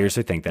I about that.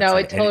 seriously think that's no,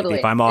 it. it totally.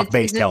 If I'm off It's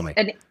base, tell me.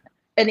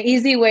 An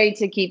easy way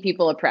to keep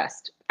people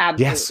oppressed.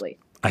 Yes. Absolutely.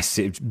 I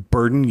say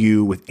burden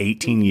you with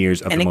 18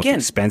 years of And the again,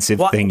 most expensive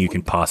why- thing you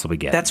can possibly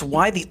get. That's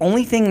why the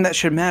only thing that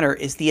should matter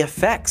is the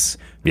effects.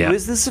 Yeah. Who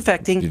is this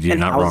affecting, You're and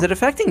not how is wrong. it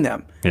affecting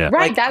them? yeah.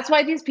 Right. Like- that's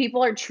why these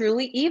people are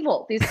truly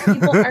evil. These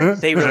people are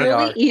They really truly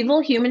are.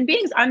 evil human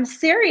beings. I'm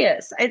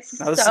serious. It's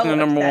Now, this so is the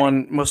number upsetting.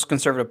 one most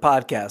conservative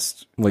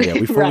podcast. Well, yeah,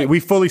 Right. we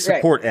fully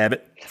support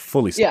Abbott.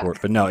 Fully Yeah. support.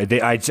 But no,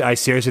 I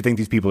seriously think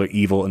these people are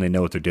evil and they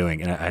know what they're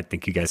doing. And I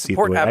think you guys see it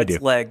the Support way I Abbott's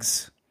do.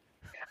 legs.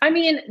 I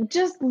mean,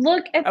 just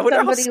look at I wonder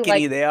how somebody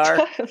skinny like they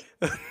are.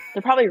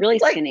 They're probably really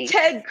like skinny.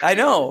 Ted. I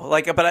know,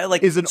 like, but I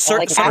like Is an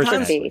certain, awful Like person.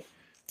 sometimes. atrophy.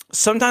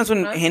 Sometimes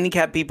when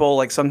handicapped people,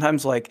 like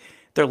sometimes like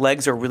their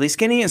legs are really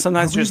skinny, and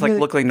sometimes just like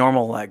really- look like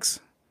normal legs.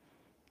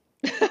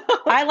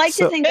 I like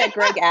So- to think that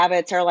Greg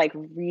Abbott's are like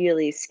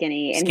really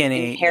skinny and,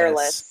 Skinny, and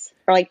hairless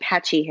or like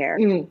patchy hair.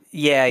 Mm.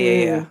 Yeah,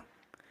 yeah, yeah.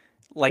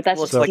 Like That's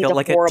looks just- like he's a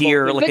like a horrible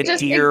deer, human like But a just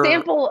deer,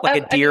 example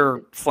like of- a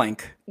deer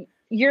flank.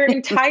 Your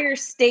entire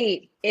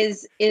state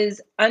is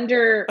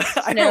under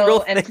I don't snow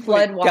really and think-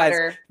 flood guys,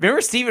 water.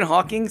 remember Stephen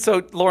Hawking?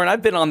 So Lauren,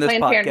 I've been on this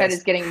Planned podcast. Parenthood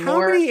is getting How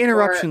more many more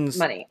interruptions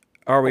money.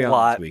 Are we A on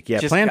lot. this week? Yeah,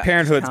 Just Planned got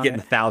Parenthood's discounted.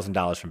 getting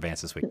 $1,000 from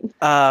Vance this week.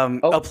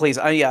 Oh, please.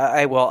 Yeah,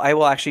 I will. I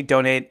will actually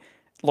donate.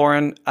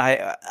 Lauren,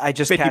 I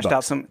just 50 cashed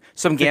out bucks.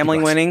 some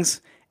gambling bucks.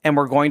 winnings, and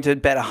we're going to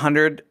bet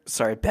 100.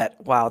 Sorry, bet.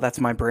 Wow, that's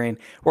my brain.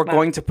 We're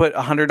going to put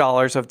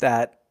 $100 of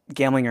that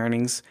gambling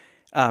earnings.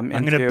 I'm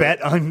going to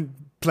bet on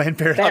Planned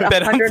Parenthood. Bet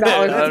bet on $100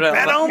 Planned-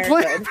 Bet on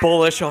Planned.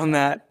 bullish on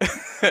that.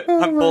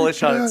 I'm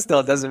bullish on it. Still,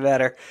 it doesn't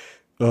matter.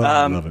 Oh,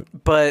 I love it.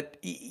 But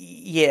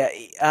yeah,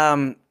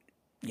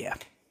 yeah.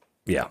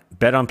 Yeah,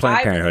 bet on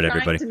Planned Parenthood,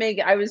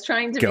 everybody. I was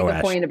trying to Go, make a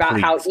Ash, point about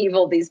how please.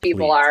 evil these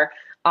people Please. are.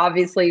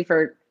 Obviously,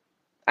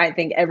 I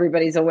think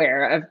everybody's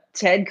aware of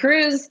Ted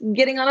Cruz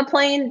getting on a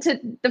plane to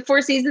the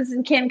Four Seasons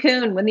in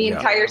Cancun when the Yeah.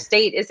 entire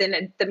state is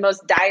in the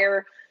most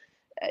dire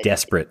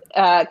Desperate.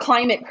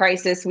 climate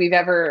crisis we've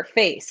ever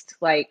faced.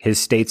 Like, His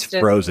state's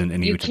just- frozen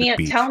and he you went to the can't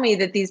beach. tell me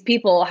that these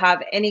people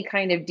have any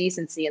kind of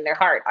decency in their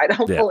heart. I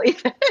don't Yeah.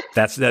 believe it.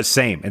 That's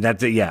same. And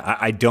that's yeah.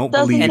 I don't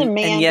Doesn't believe. the And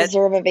man yet-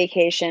 deserve a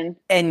vacation?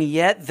 And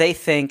yet they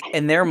think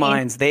in their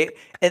minds they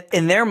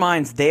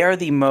are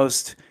the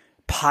most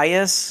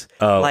pious,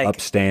 like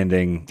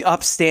upstanding.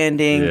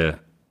 upstanding, Yeah.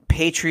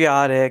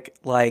 patriotic,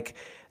 like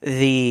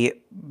the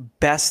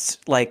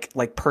best like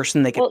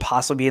person they could Well-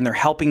 possibly be, and they're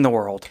helping the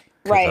world.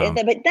 Right.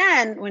 But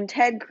then when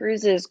Ted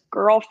Cruz's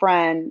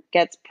girlfriend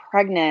gets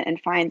pregnant and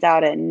finds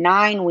out at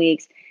 9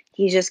 weeks,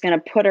 he's just going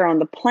to put her on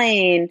the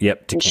plane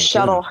Yep. To and Cancun.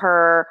 shuttle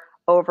her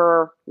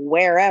over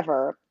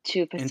wherever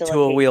to facilitate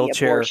the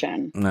wheelchair.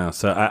 abortion. No,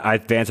 so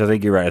Vance, I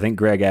think you're right. I think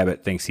Greg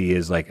Abbott thinks he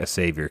is like a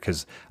savior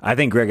because I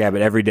think Greg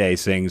Abbott every day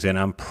sings, and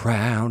I'm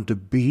proud to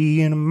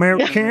be an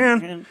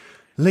American.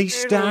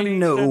 Least I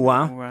know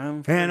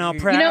I'm, and I'll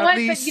proudly know what?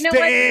 But you know what?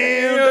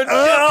 stand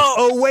up.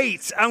 Oh,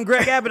 wait, I'm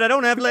Greg Abbott. I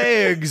don't have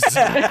legs.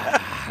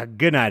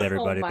 Good night,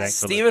 everybody. Oh my Thanks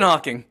for listening. Stephen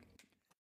Hawking.